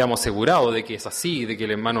nos hayamos asegurado de que es así, de que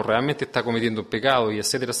el hermano realmente está cometiendo un pecado y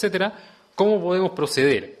etcétera, etcétera, ¿cómo podemos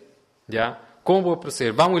proceder? ¿Ya? ¿Cómo podemos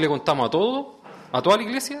proceder? ¿Vamos y le contamos a toda la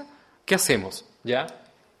iglesia? ¿Qué hacemos? ¿Ya?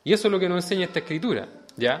 Y eso es lo que nos enseña esta escritura,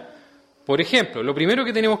 ¿ya? Por ejemplo, lo primero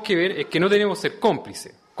que tenemos que ver es que no tenemos que ser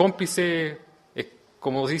cómplices. Cómplice es,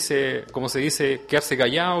 como se dice, quedarse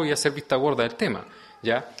callado y hacer vista gorda del tema,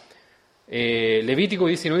 ¿ya? Levítico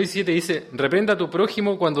 19:17 dice, reprenda a tu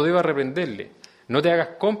prójimo cuando deba reprenderle, no te hagas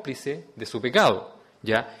cómplice de su pecado,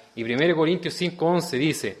 ¿ya? Y 1 Corintios 5:11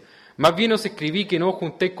 dice, más bien os escribí que no os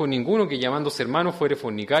juntéis con ninguno que llamándose hermano fuere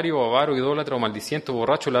fornicario, o avaro, idólatra, o maldiciente, o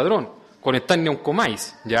borracho, ladrón, con estar ni aun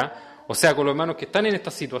comáis, ¿ya? O sea, con los hermanos que están en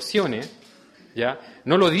estas situaciones, ¿ya?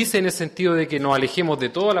 No lo dice en el sentido de que nos alejemos de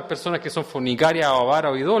todas las personas que son fornicarias, o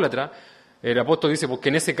avaras, o idólatras, El apóstol dice, porque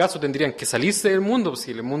en ese caso tendrían que salirse del mundo,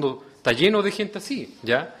 si el mundo está lleno de gente así,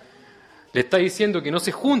 ¿ya? Le está diciendo que no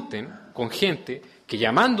se junten con gente que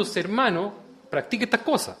llamándose hermano practique estas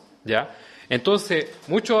cosas, ¿ya? Entonces,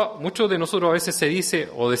 mucho de nosotros a veces se dice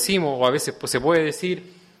o decimos, o a veces pues, se puede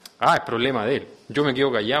decir, es problema de él, yo me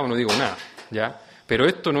quedo callado, no digo nada, ¿ya? Pero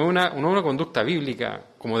esto no es una conducta bíblica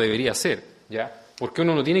como debería ser, ¿ya? Porque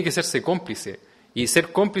uno no tiene que hacerse cómplice, y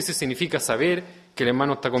ser cómplice significa saber que el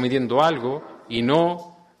hermano está cometiendo algo y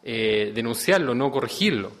no denunciarlo, no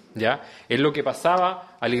corregirlo, ¿ya? Es lo que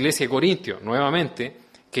pasaba a la iglesia de Corintios, nuevamente,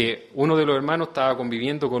 que uno de los hermanos estaba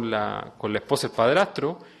conviviendo con la esposa del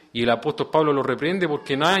padrastro y el apóstol Pablo lo reprende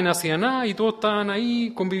porque nadie hacía nada y todos estaban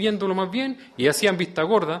ahí conviviendo lo más bien y hacían vista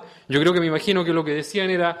gorda. Yo creo que me imagino que lo que decían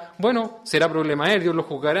era, bueno, será problema de él, Dios lo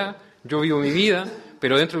juzgará, yo vivo mi vida,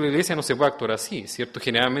 pero dentro de la iglesia no se puede actuar así, ¿cierto?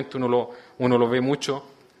 Generalmente uno lo ve mucho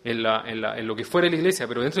en lo que fuera de la iglesia,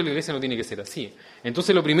 pero dentro de la iglesia no tiene que ser así.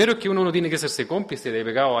 Entonces lo primero es que uno no tiene que hacerse cómplice de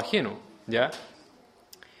pecado ajeno, ¿ya?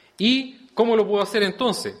 ¿Y cómo lo puedo hacer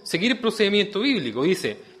entonces? Seguir el procedimiento bíblico.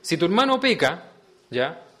 Dice, si tu hermano peca,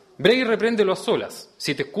 ¿ya? Ve y repréndelo a solas.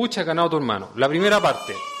 Si te escucha, ganado tu hermano. La primera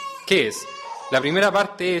parte, ¿qué es? La primera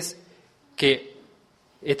parte es que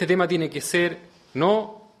este tema tiene que ser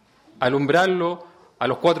no alumbrarlo a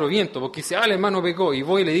los cuatro vientos, porque dice, el hermano pecó, y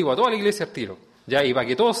voy y le digo a toda la iglesia al tiro, ¿ya? Y para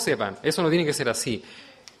que todos sepan, eso no tiene que ser así.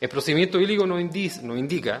 El procedimiento bíblico nos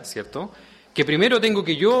indica, ¿cierto?, que primero tengo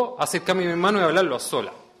que yo acercarme a mi hermano y hablarlo a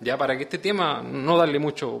solas, ¿ya? Para que este tema, no darle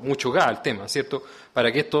mucho gas al tema, ¿cierto?,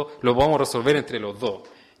 para que esto lo podamos resolver entre los dos.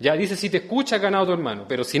 Ya dice, si te escucha, ganado tu hermano,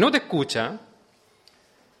 pero si no te escucha,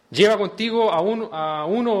 lleva contigo a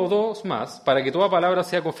uno o dos más, para que toda palabra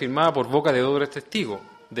sea confirmada por boca de dos o tres testigos.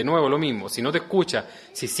 De nuevo, lo mismo, si no te escucha,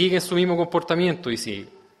 si sigue en su mismo comportamiento y si,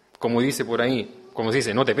 como dice por ahí, como se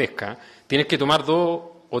dice, no te pesca, tienes que tomar 2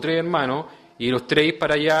 o 3 hermanos y los 3 ir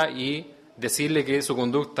para allá y decirle que su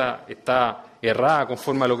conducta está errada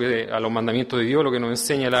conforme a los mandamientos de Dios, lo que nos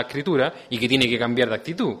enseña la Escritura, y que tiene que cambiar de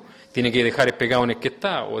actitud, tiene que dejar el pecado en el que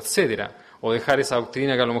está, o etcétera, o dejar esa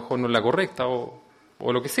doctrina que a lo mejor no es la correcta, o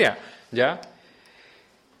lo que sea, ¿ya?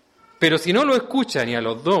 Pero si no lo escucha ni a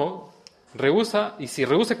los dos, rehúsa, y si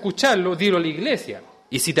rehúsa escucharlo, dilo a la iglesia.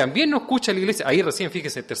 Y si también no escucha a la iglesia, ahí recién,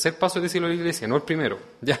 fíjese, el tercer paso es decirlo a la iglesia, no el primero,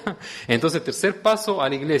 ¿ya? Entonces, tercer paso a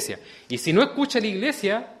la iglesia. Y si no escucha a la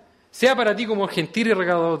iglesia, sea para ti como el gentil y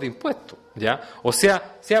recaudador de impuestos, ¿ya? O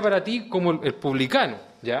sea para ti como el publicano,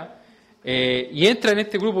 ¿ya? Y entra en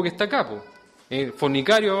este grupo que está acá,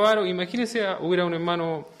 fornicario, avaro. Imagínense, hubiera un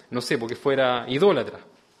hermano, no sé, porque fuera idólatra,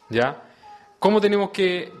 ¿ya? ¿Cómo tenemos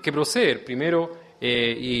que proceder? Primero,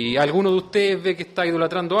 y alguno de ustedes ve que está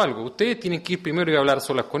idolatrando algo, ustedes tienen que ir primero y hablar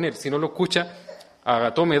solas con él. Si no lo escucha,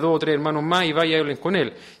 tome 2 o 3 hermanos más y vaya y hablen con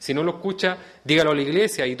él. Si no lo escucha, dígalo a la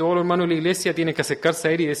iglesia, y todos los hermanos de la iglesia tienen que acercarse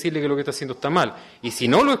a él y decirle que lo que está haciendo está mal. Y si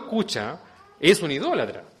no lo escucha, es un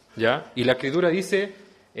idólatra, ¿ya? Y la Escritura dice,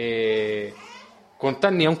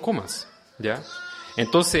 contar ni aun comas, ¿ya?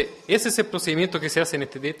 Entonces, ese es el procedimiento que se hace en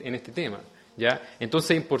este tema, ¿ya?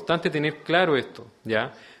 Entonces es importante tener claro esto,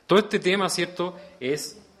 ¿ya? Todo este tema, ¿cierto?,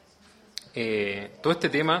 todo este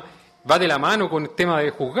tema va de la mano con el tema de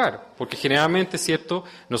juzgar, porque generalmente, ¿cierto?,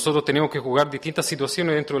 nosotros tenemos que juzgar distintas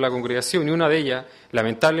situaciones dentro de la congregación, y una de ellas,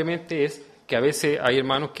 lamentablemente, es que a veces hay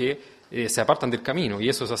hermanos que se apartan del camino, y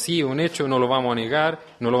eso es así, es un hecho, no lo vamos a negar,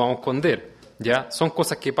 no lo vamos a esconder, ¿ya? Son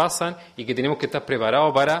cosas que pasan y que tenemos que estar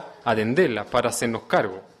preparados para atenderlas, para hacernos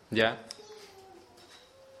cargo, ¿ya?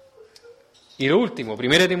 Y lo último,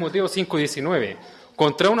 1 Timoteo 5:19,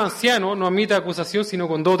 contra un anciano no admita acusación sino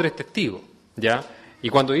con 2 o 3 testigos, ¿ya? Y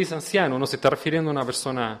cuando dice anciano no se está refiriendo a una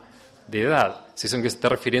persona de edad, sino que se está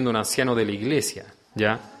refiriendo a un anciano de la iglesia,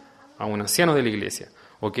 ¿ya? A un anciano de la iglesia,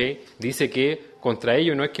 ¿ok? Dice que contra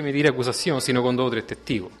ellos no es que emitir acusación sino con 2 o 3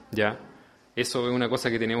 testigos, ¿ya? Eso es una cosa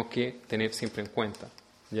que tenemos que tener siempre en cuenta,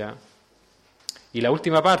 ¿ya? Y la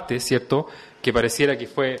última parte, ¿cierto?, que pareciera que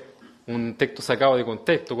fue un texto sacado de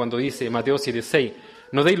contexto, cuando dice Mateo 7:6,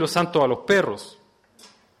 no deis los santos a los perros,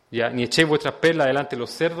 ¿ya? Ni echéis vuestras perlas delante de los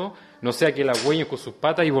cerdos, no sea que las hueñen con sus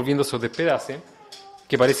patas y volviéndose os despedacen,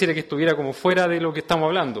 que pareciera que estuviera como fuera de lo que estamos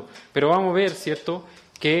hablando. Pero vamos a ver, ¿cierto?,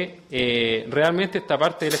 que realmente esta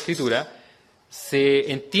parte de la Escritura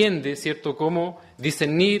se entiende, ¿cierto?, como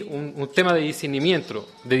discernir un tema de discernimiento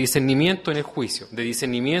en el juicio, de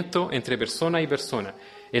discernimiento entre persona y persona,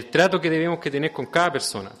 el trato que debemos que tener con cada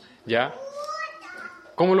persona, ¿ya?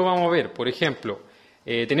 ¿Cómo lo vamos a ver? Por ejemplo,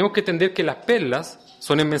 tenemos que entender que las perlas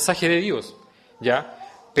son el mensaje de Dios, ¿ya?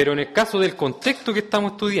 Pero en el caso del contexto que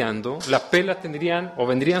estamos estudiando, las perlas tendrían o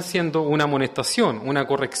vendrían siendo una amonestación, una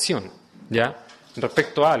corrección, ¿ya?,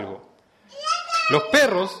 respecto a algo. Los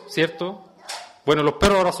perros, ¿cierto?, Bueno, los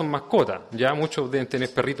perros ahora son mascotas, ya muchos deben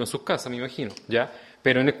tener perritos en sus casas, me imagino, ya.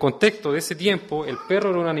 Pero en el contexto de ese tiempo, el perro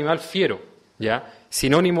era un animal fiero, ya,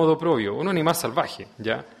 sinónimo de oprobio, un animal salvaje,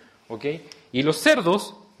 ya, ¿ok? Y los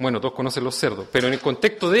cerdos, bueno, todos conocen los cerdos, pero en el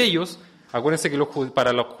contexto de ellos, acuérdense que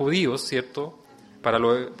para los judíos, ¿cierto? Para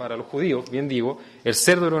los judíos, bien digo, el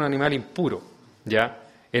cerdo era un animal impuro, ya,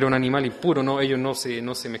 era un animal impuro, no, ellos no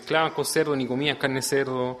se mezclaban con cerdo, ni comían carne de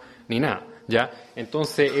cerdo, ni nada, ya.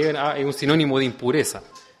 Entonces es un sinónimo de impureza.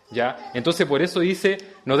 ¿Ya? Entonces por eso dice,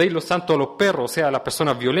 no deis los santos a los perros, o sea, a las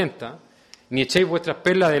personas violentas, ni echéis vuestras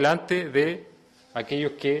perlas delante de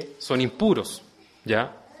aquellos que son impuros,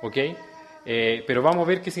 ¿ya? ¿Ok? Pero vamos a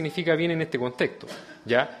ver qué significa bien en este contexto,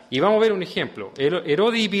 ¿ya? Y vamos a ver un ejemplo,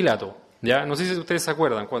 Herodes y Pilato, ¿ya? No sé si ustedes se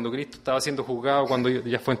acuerdan, cuando Cristo estaba siendo juzgado, cuando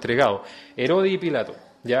ya fue entregado, Herodes y Pilato,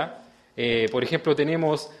 ¿ya? Por ejemplo,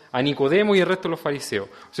 tenemos a Nicodemo y el resto de los fariseos.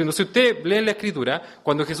 O sea, si usted lee la Escritura,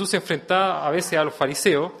 cuando Jesús se enfrentaba a veces a los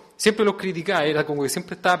fariseos, siempre los criticaba, era como que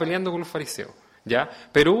siempre estaba peleando con los fariseos, ¿ya?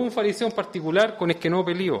 Pero hubo un fariseo en particular con el que no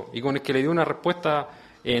peleó y con el que le dio una respuesta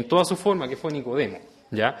en toda su forma, que fue Nicodemo,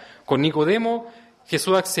 ¿ya? Con Nicodemo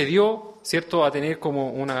Jesús accedió, ¿cierto?, a tener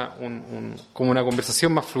como una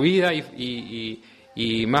conversación más fluida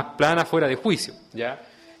y más plana, fuera de juicio, ¿ya?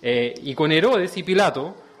 Y con Herodes y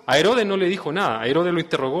Pilato, a Herodes no le dijo nada, a Herodes lo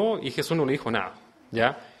interrogó y Jesús no le dijo nada,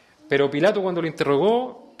 ¿ya? Pero Pilato cuando lo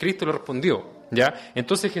interrogó, Cristo le respondió, ¿ya?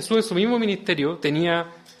 Entonces Jesús en su mismo ministerio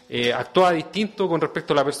actuaba distinto con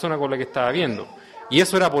respecto a la persona con la que estaba viendo. Y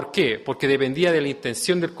eso era ¿por qué? Porque dependía de la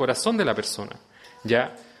intención del corazón de la persona,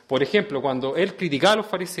 ¿ya? Por ejemplo, cuando él criticaba a los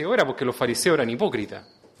fariseos era porque los fariseos eran hipócritas,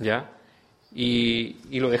 ¿ya?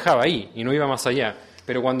 Y lo dejaba ahí y no iba más allá.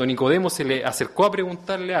 Pero cuando Nicodemo se le acercó a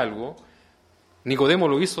preguntarle algo, Nicodemo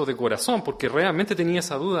lo hizo de corazón porque realmente tenía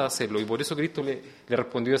esa duda de hacerlo y por eso Cristo le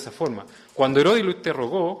respondió de esa forma. Cuando Herodes lo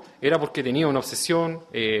interrogó era porque tenía una obsesión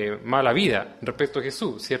mala vida respecto a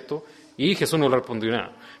Jesús, ¿cierto? Y Jesús no le respondió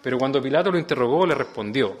nada. Pero cuando Pilato lo interrogó, le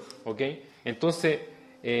respondió, ¿ok? Entonces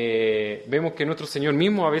vemos que nuestro Señor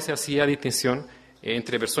mismo a veces hacía distinción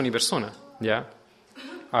entre persona y persona, ¿ya?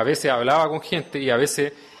 A veces hablaba con gente y a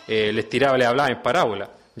veces le hablaba en parábola,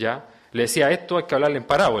 ¿ya? Le decía, esto hay que hablarle en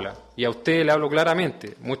parábola, y a usted le hablo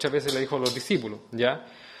claramente, muchas veces le dijo a los discípulos, ¿ya?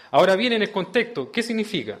 Ahora bien, en el contexto, ¿qué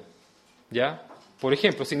significa? ¿Ya? Por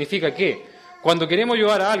ejemplo, significa que cuando queremos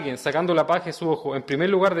ayudar a alguien sacando la paja de su ojo, en primer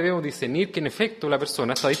lugar debemos discernir que en efecto la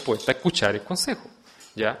persona está dispuesta a escuchar el consejo,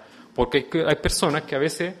 ¿ya? Porque hay personas que a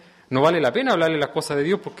veces no vale la pena hablarle las cosas de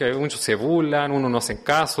Dios porque muchos se burlan, unos no hacen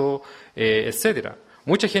caso, etcétera.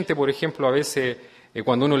 Mucha gente, por ejemplo, a veces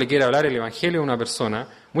cuando uno le quiere hablar el evangelio a una persona,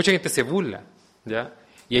 mucha gente se burla, ¿ya?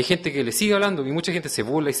 Y hay gente que le sigue hablando y mucha gente se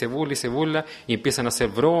burla y se burla y se burla y empiezan a hacer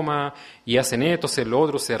bromas y hacen esto, hacen lo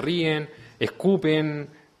otro, se ríen, escupen,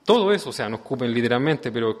 todo eso, o sea, no escupen literalmente,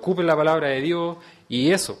 pero escupen la palabra de Dios y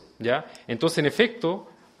eso, ¿ya? Entonces, en efecto,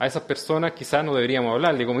 a esas personas quizás no deberíamos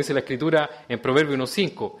hablarle, como dice la Escritura en Proverbios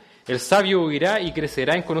 1:5, el sabio oirá y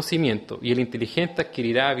crecerá en conocimiento y el inteligente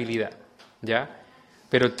adquirirá habilidad, ¿ya?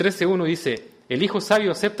 Pero el 13:1 dice, el hijo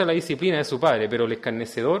sabio acepta la disciplina de su padre, pero el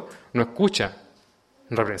escarnecedor no escucha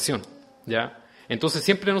reprensión, ¿ya? Entonces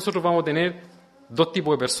siempre nosotros vamos a tener dos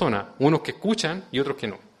tipos de personas, unos que escuchan y otros que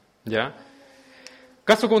no, ¿ya?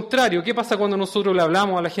 Caso contrario, ¿qué pasa cuando nosotros le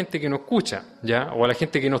hablamos a la gente que no escucha, ¿ya? O a la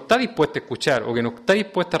gente que no está dispuesta a escuchar, o que no está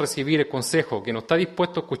dispuesta a recibir el consejo, que no está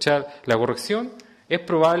dispuesto a escuchar la corrección? Es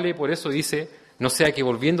probable, por eso dice, no sea que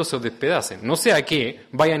volviéndose os despedacen, no sea que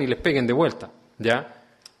vayan y les peguen de vuelta, ¿ya?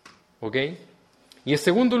 ¿Ok? Y en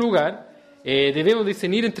segundo lugar, debemos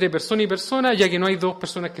discernir entre persona y persona, ya que no hay dos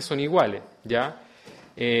personas que son iguales, ¿ya?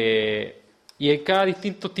 Y hay cada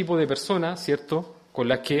distinto tipo de personas, ¿cierto?, con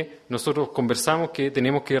las que nosotros conversamos que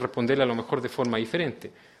tenemos que responderle a lo mejor de forma diferente.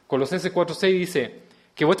 Colosenses 4:6 dice,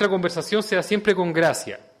 que vuestra conversación sea siempre con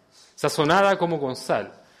gracia, sazonada como con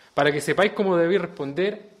sal, para que sepáis cómo debéis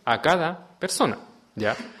responder a cada persona,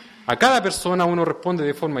 ¿ya? A cada persona uno responde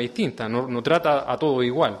de forma distinta, no trata a todo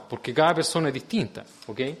igual, porque cada persona es distinta,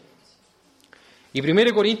 ¿ok? Y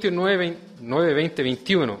 1 Corintios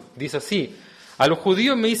 9:20-21 dice así, a los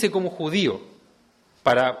judíos me hice como judío,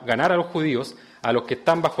 para ganar a los judíos, a los que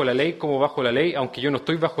están bajo la ley como bajo la ley, aunque yo no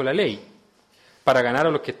estoy bajo la ley, para ganar a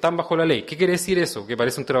los que están bajo la ley. ¿Qué quiere decir eso? Que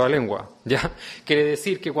parece un trabalengua, ¿ya? Quiere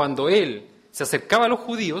decir que cuando él se acercaba a los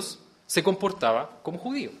judíos, se comportaba como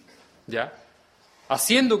judío, ¿ya?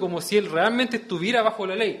 Haciendo como si él realmente estuviera bajo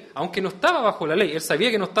la ley, aunque no estaba bajo la ley, él sabía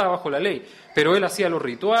que no estaba bajo la ley, pero él hacía los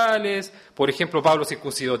rituales, por ejemplo, Pablo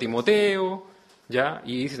circuncidó a Timoteo, ¿ya?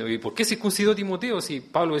 Y dice, ¿y por qué circuncidó a Timoteo si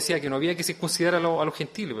Pablo decía que no había que circuncidar a los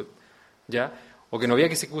gentiles? ¿Ya? o que no había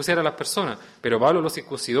que circuncidar a las personas, pero Pablo los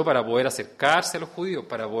circuncidó para poder acercarse a los judíos,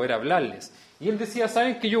 para poder hablarles. Y él decía,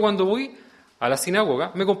 ¿saben que yo cuando voy a la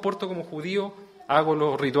sinagoga me comporto como judío, hago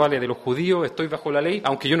los rituales de los judíos, estoy bajo la ley,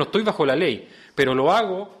 aunque yo no estoy bajo la ley, pero lo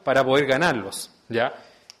hago para poder ganarlos, ¿ya?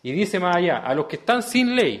 Y dice más allá, a los que están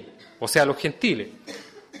sin ley, o sea, a los gentiles,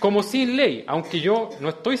 como sin ley, aunque yo no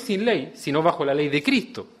estoy sin ley, sino bajo la ley de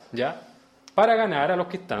Cristo, ¿ya? Para ganar a los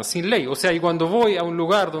que están sin ley. O sea, y cuando voy a un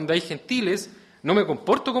lugar donde hay gentiles, no me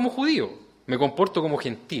comporto como judío, me comporto como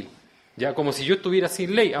gentil, ¿ya? Como si yo estuviera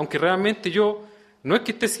sin ley, aunque realmente yo no es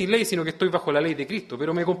que esté sin ley, sino que estoy bajo la ley de Cristo,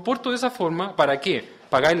 pero me comporto de esa forma, ¿para qué?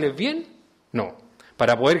 ¿Pagarles bien? No,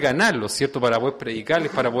 para poder ganarlos, ¿cierto? Para poder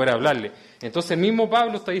predicarles, para poder hablarles. Entonces el mismo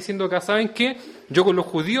Pablo está diciendo acá, ¿saben qué? Yo con los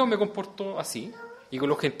judíos me comporto así, y con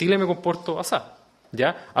los gentiles me comporto así,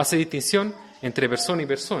 ¿ya? Hace distinción entre persona y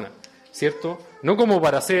persona, ¿cierto? No como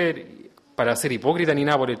para ser hipócrita ni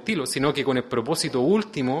nada por el estilo, sino que con el propósito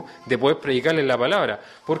último de poder predicarles la palabra.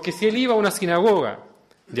 Porque si él iba a una sinagoga,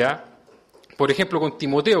 ¿ya? Por ejemplo, con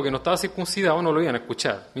Timoteo, que no estaba circuncidado, no lo iban a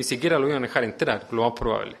escuchar, ni siquiera lo iban a dejar entrar, lo más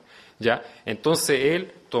probable, ¿ya? Entonces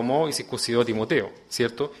él tomó y circuncidó a Timoteo,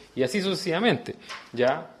 ¿cierto? Y así sucesivamente,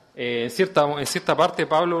 ¿ya? En cierta parte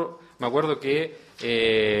Pablo, me acuerdo que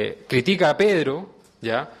critica a Pedro,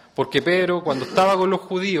 ¿ya? Porque Pedro, cuando estaba con los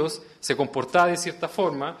judíos, se comportaba de cierta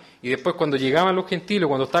forma, y después cuando llegaban los gentiles,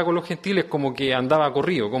 cuando estaba con los gentiles, como que andaba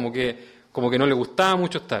corrido, como que no le gustaba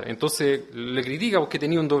mucho estar. Entonces le critica porque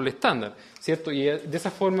tenía un doble estándar, ¿cierto? Y de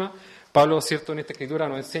esa forma, Pablo, ¿cierto?, en esta escritura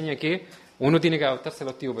nos enseña que uno tiene que adaptarse a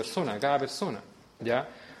los tipos de persona, a cada persona, ¿ya?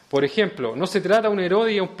 Por ejemplo, no se trata a un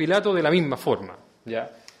Herodes y a un Pilato de la misma forma,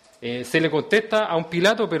 ¿ya? Se le contesta a un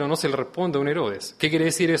Pilato, pero no se le responde a un Herodes. ¿Qué quiere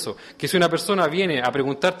decir eso? Que si una persona viene a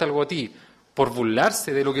preguntarte algo a ti por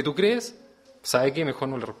burlarse de lo que tú crees, ¿sabe qué? Mejor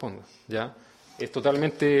no le responda, ¿ya? Es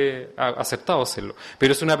totalmente acertado hacerlo.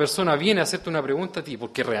 Pero si una persona viene a hacerte una pregunta a ti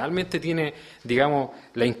porque realmente tiene, digamos,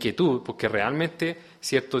 la inquietud, porque realmente,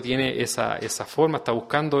 ¿cierto?, tiene esa forma, está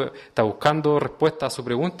buscando respuesta a su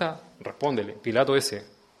pregunta, respóndele. Pilato ese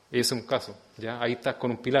es un caso, ¿ya? Ahí estás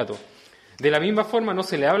con un Pilato. De la misma forma, no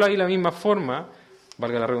se le habla ahí de la misma forma,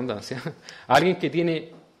 valga la redundancia, a alguien que tiene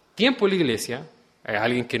tiempo en la iglesia, a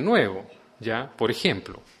alguien que es nuevo, ¿ya? Por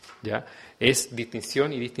ejemplo, ¿ya? Es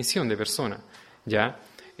distinción y distinción de persona, ¿ya?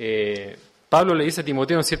 Pablo le dice a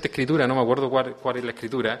Timoteo en cierta escritura, no me acuerdo cuál es la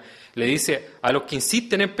escritura, le dice, a los que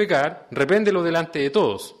insisten en pecar, repréndelo delante de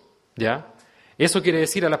todos, ¿ya? Eso quiere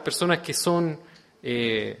decir a las personas que son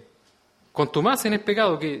contumaces en el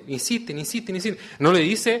pecado, que insisten. No le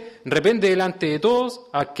dice, reprende delante de todos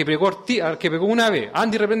al que pecó una vez,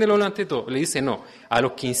 anda y repréndelo delante de todos. Le dice, no, a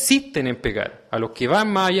los que insisten en pecar, a los que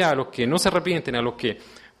van más allá, a los que no se arrepienten, a los que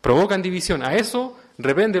provocan división, a eso,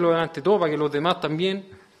 repréndelo delante de todos para que los demás también,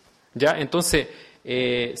 ¿ya? Entonces,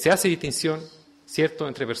 se hace distinción, ¿cierto?,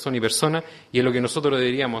 entre persona y persona, y es lo que nosotros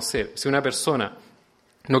deberíamos hacer. Si una persona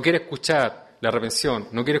no quiere escuchar la repensión,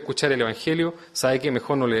 no quiere escuchar el Evangelio, sabe que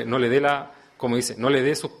mejor no le dé como dice, no le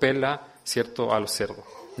dé sus perlas, ¿cierto?, a los cerdos,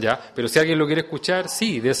 ¿ya? Pero si alguien lo quiere escuchar,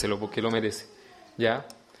 sí, déselo, porque lo merece, ¿ya?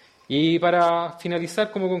 Y para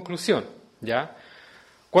finalizar como conclusión, ¿ya?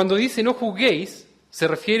 Cuando dice no juzguéis, se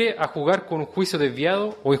refiere a juzgar con un juicio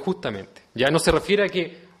desviado o injustamente, ¿ya? No se refiere a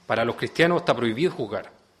que para los cristianos está prohibido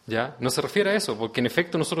juzgar, ¿ya? No se refiere a eso, porque en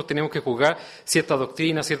efecto nosotros tenemos que juzgar ciertas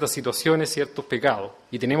doctrinas, ciertas situaciones, ciertos pecados,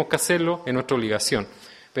 y tenemos que hacerlo en nuestra obligación.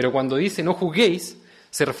 Pero cuando dice no juzguéis,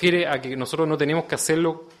 se refiere a que nosotros no tenemos que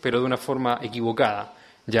hacerlo, pero de una forma equivocada,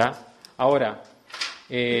 ¿ya? Ahora,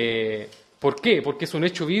 ¿por qué? Porque es un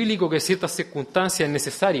hecho bíblico que en ciertas circunstancias es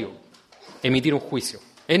necesario emitir un juicio.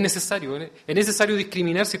 Es necesario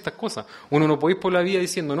discriminar ciertas cosas. Uno no puede ir por la vida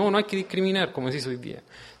diciendo, no hay que discriminar, como se dice hoy día,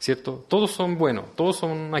 ¿cierto? Todos son buenos, todos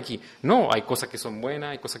son aquí. No, hay cosas que son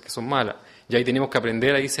buenas, hay cosas que son malas. Y ahí tenemos que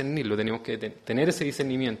aprender a discernirlo, tenemos que tener ese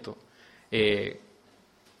discernimiento.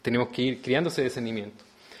 Tenemos que ir criando ese discernimiento.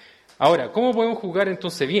 Ahora, ¿cómo podemos juzgar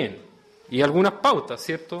entonces bien? Y algunas pautas,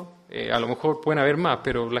 ¿cierto? A lo mejor pueden haber más,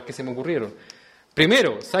 pero las que se me ocurrieron.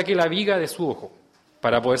 Primero, saque la viga de su ojo,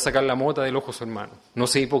 para poder sacar la mota del ojo a su hermano. No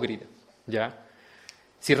sea hipócrita, ¿ya?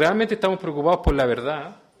 Si realmente estamos preocupados por la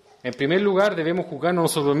verdad, en primer lugar debemos juzgarnos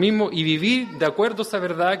nosotros mismos y vivir de acuerdo a esa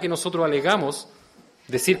verdad que nosotros alegamos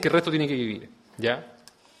decir que el resto tiene que vivir, ¿ya?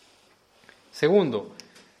 Segundo,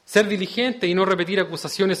 ser diligente y no repetir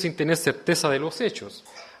acusaciones sin tener certeza de los hechos,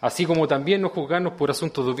 así como también no juzgarnos por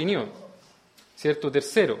asuntos de opinión, ¿cierto?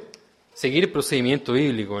 Tercero, seguir el procedimiento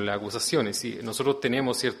bíblico en las acusaciones. Si nosotros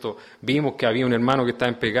vimos que había un hermano que estaba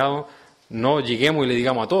en pecado, no lleguemos y le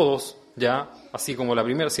digamos a todos, ya, así como la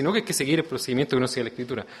primera, sino que hay que seguir el procedimiento que nos sigue la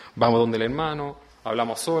Escritura. Vamos donde el hermano,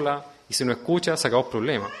 hablamos sola Y si no escucha, sacamos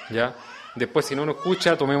problemas, ¿ya? Después, si no nos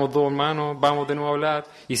escucha, tomemos 2 hermanos, vamos de nuevo a hablar.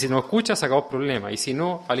 Y si no escucha, sacamos problemas. Y si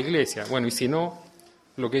no, a la iglesia. Bueno, y si no,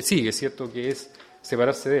 lo que sigue, ¿cierto? Que es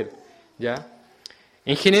separarse de él, ¿ya?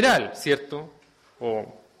 En general, ¿cierto?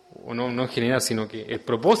 O no en general, sino que el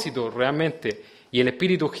propósito realmente y el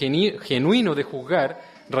espíritu genuino de juzgar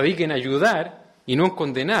radica en ayudar y no en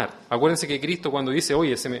condenar. Acuérdense que Cristo cuando dice,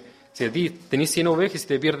 oye, si a ti tenés 100 ovejas y se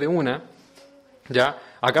te pierde una, ¿ya?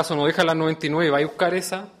 ¿Acaso no dejas las 99 y vas a buscar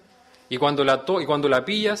esa? Y cuando la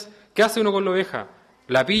pillas, ¿qué hace uno con la oveja?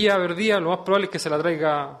 La pilla perdida, lo más probable es que se la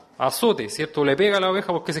traiga a azote, ¿cierto? Le pega a la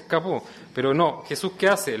oveja porque se escapó. Pero no, Jesús, ¿qué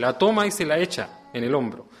hace? La toma y se la echa en el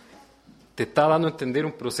hombro. Te está dando a entender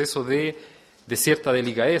un proceso de cierta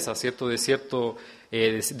delicadeza, ¿cierto? De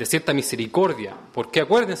cierta misericordia. Porque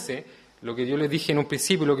acuérdense, lo que yo les dije en un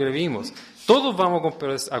principio y lo que le vimos, todos vamos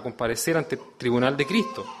a comparecer ante el tribunal de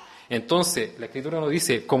Cristo. Entonces, la Escritura nos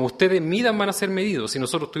dice, como ustedes midan van a ser medidos. Si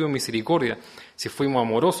nosotros tuvimos misericordia, si fuimos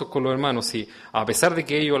amorosos con los hermanos, si a pesar de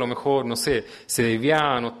que ellos a lo mejor, no sé, se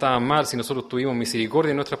desviaban o estaban mal, si nosotros tuvimos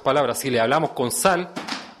misericordia en nuestras palabras, si le hablamos con sal,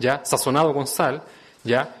 ya, sazonado con sal,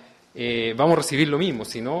 ya, vamos a recibir lo mismo.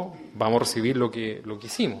 Si no, vamos a recibir lo que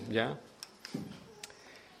hicimos, ya.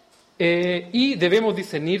 Y debemos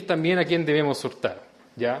discernir también a quién debemos soltar,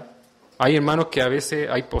 ya. Hay hermanos que a veces,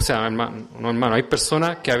 hay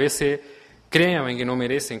personas que a veces créanme que no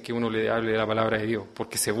merecen que uno le hable de la palabra de Dios,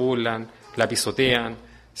 porque se burlan, la pisotean,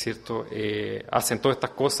 ¿cierto? Hacen todas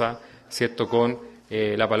estas cosas, ¿cierto? Con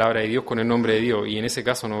la palabra de Dios, con el nombre de Dios, y en ese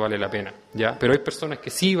caso no vale la pena, ¿ya? Pero hay personas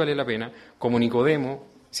que sí vale la pena, como Nicodemo,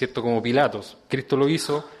 ¿cierto? Como Pilatos. Cristo lo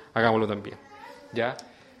hizo, hagámoslo también, ¿ya?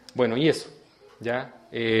 Bueno, y eso, ¿ya?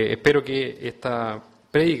 Espero que esta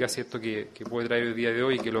Predica, ¿cierto? Que puede traer el día de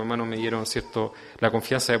hoy, que los hermanos me dieron, ¿cierto?, la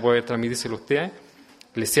confianza de poder transmitírselo a ustedes,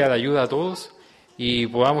 les sea de ayuda a todos y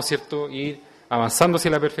podamos, ¿cierto?, ir avanzando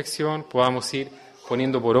hacia la perfección, podamos ir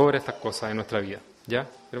poniendo por obra estas cosas en nuestra vida. ¿Ya,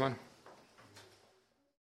 hermano?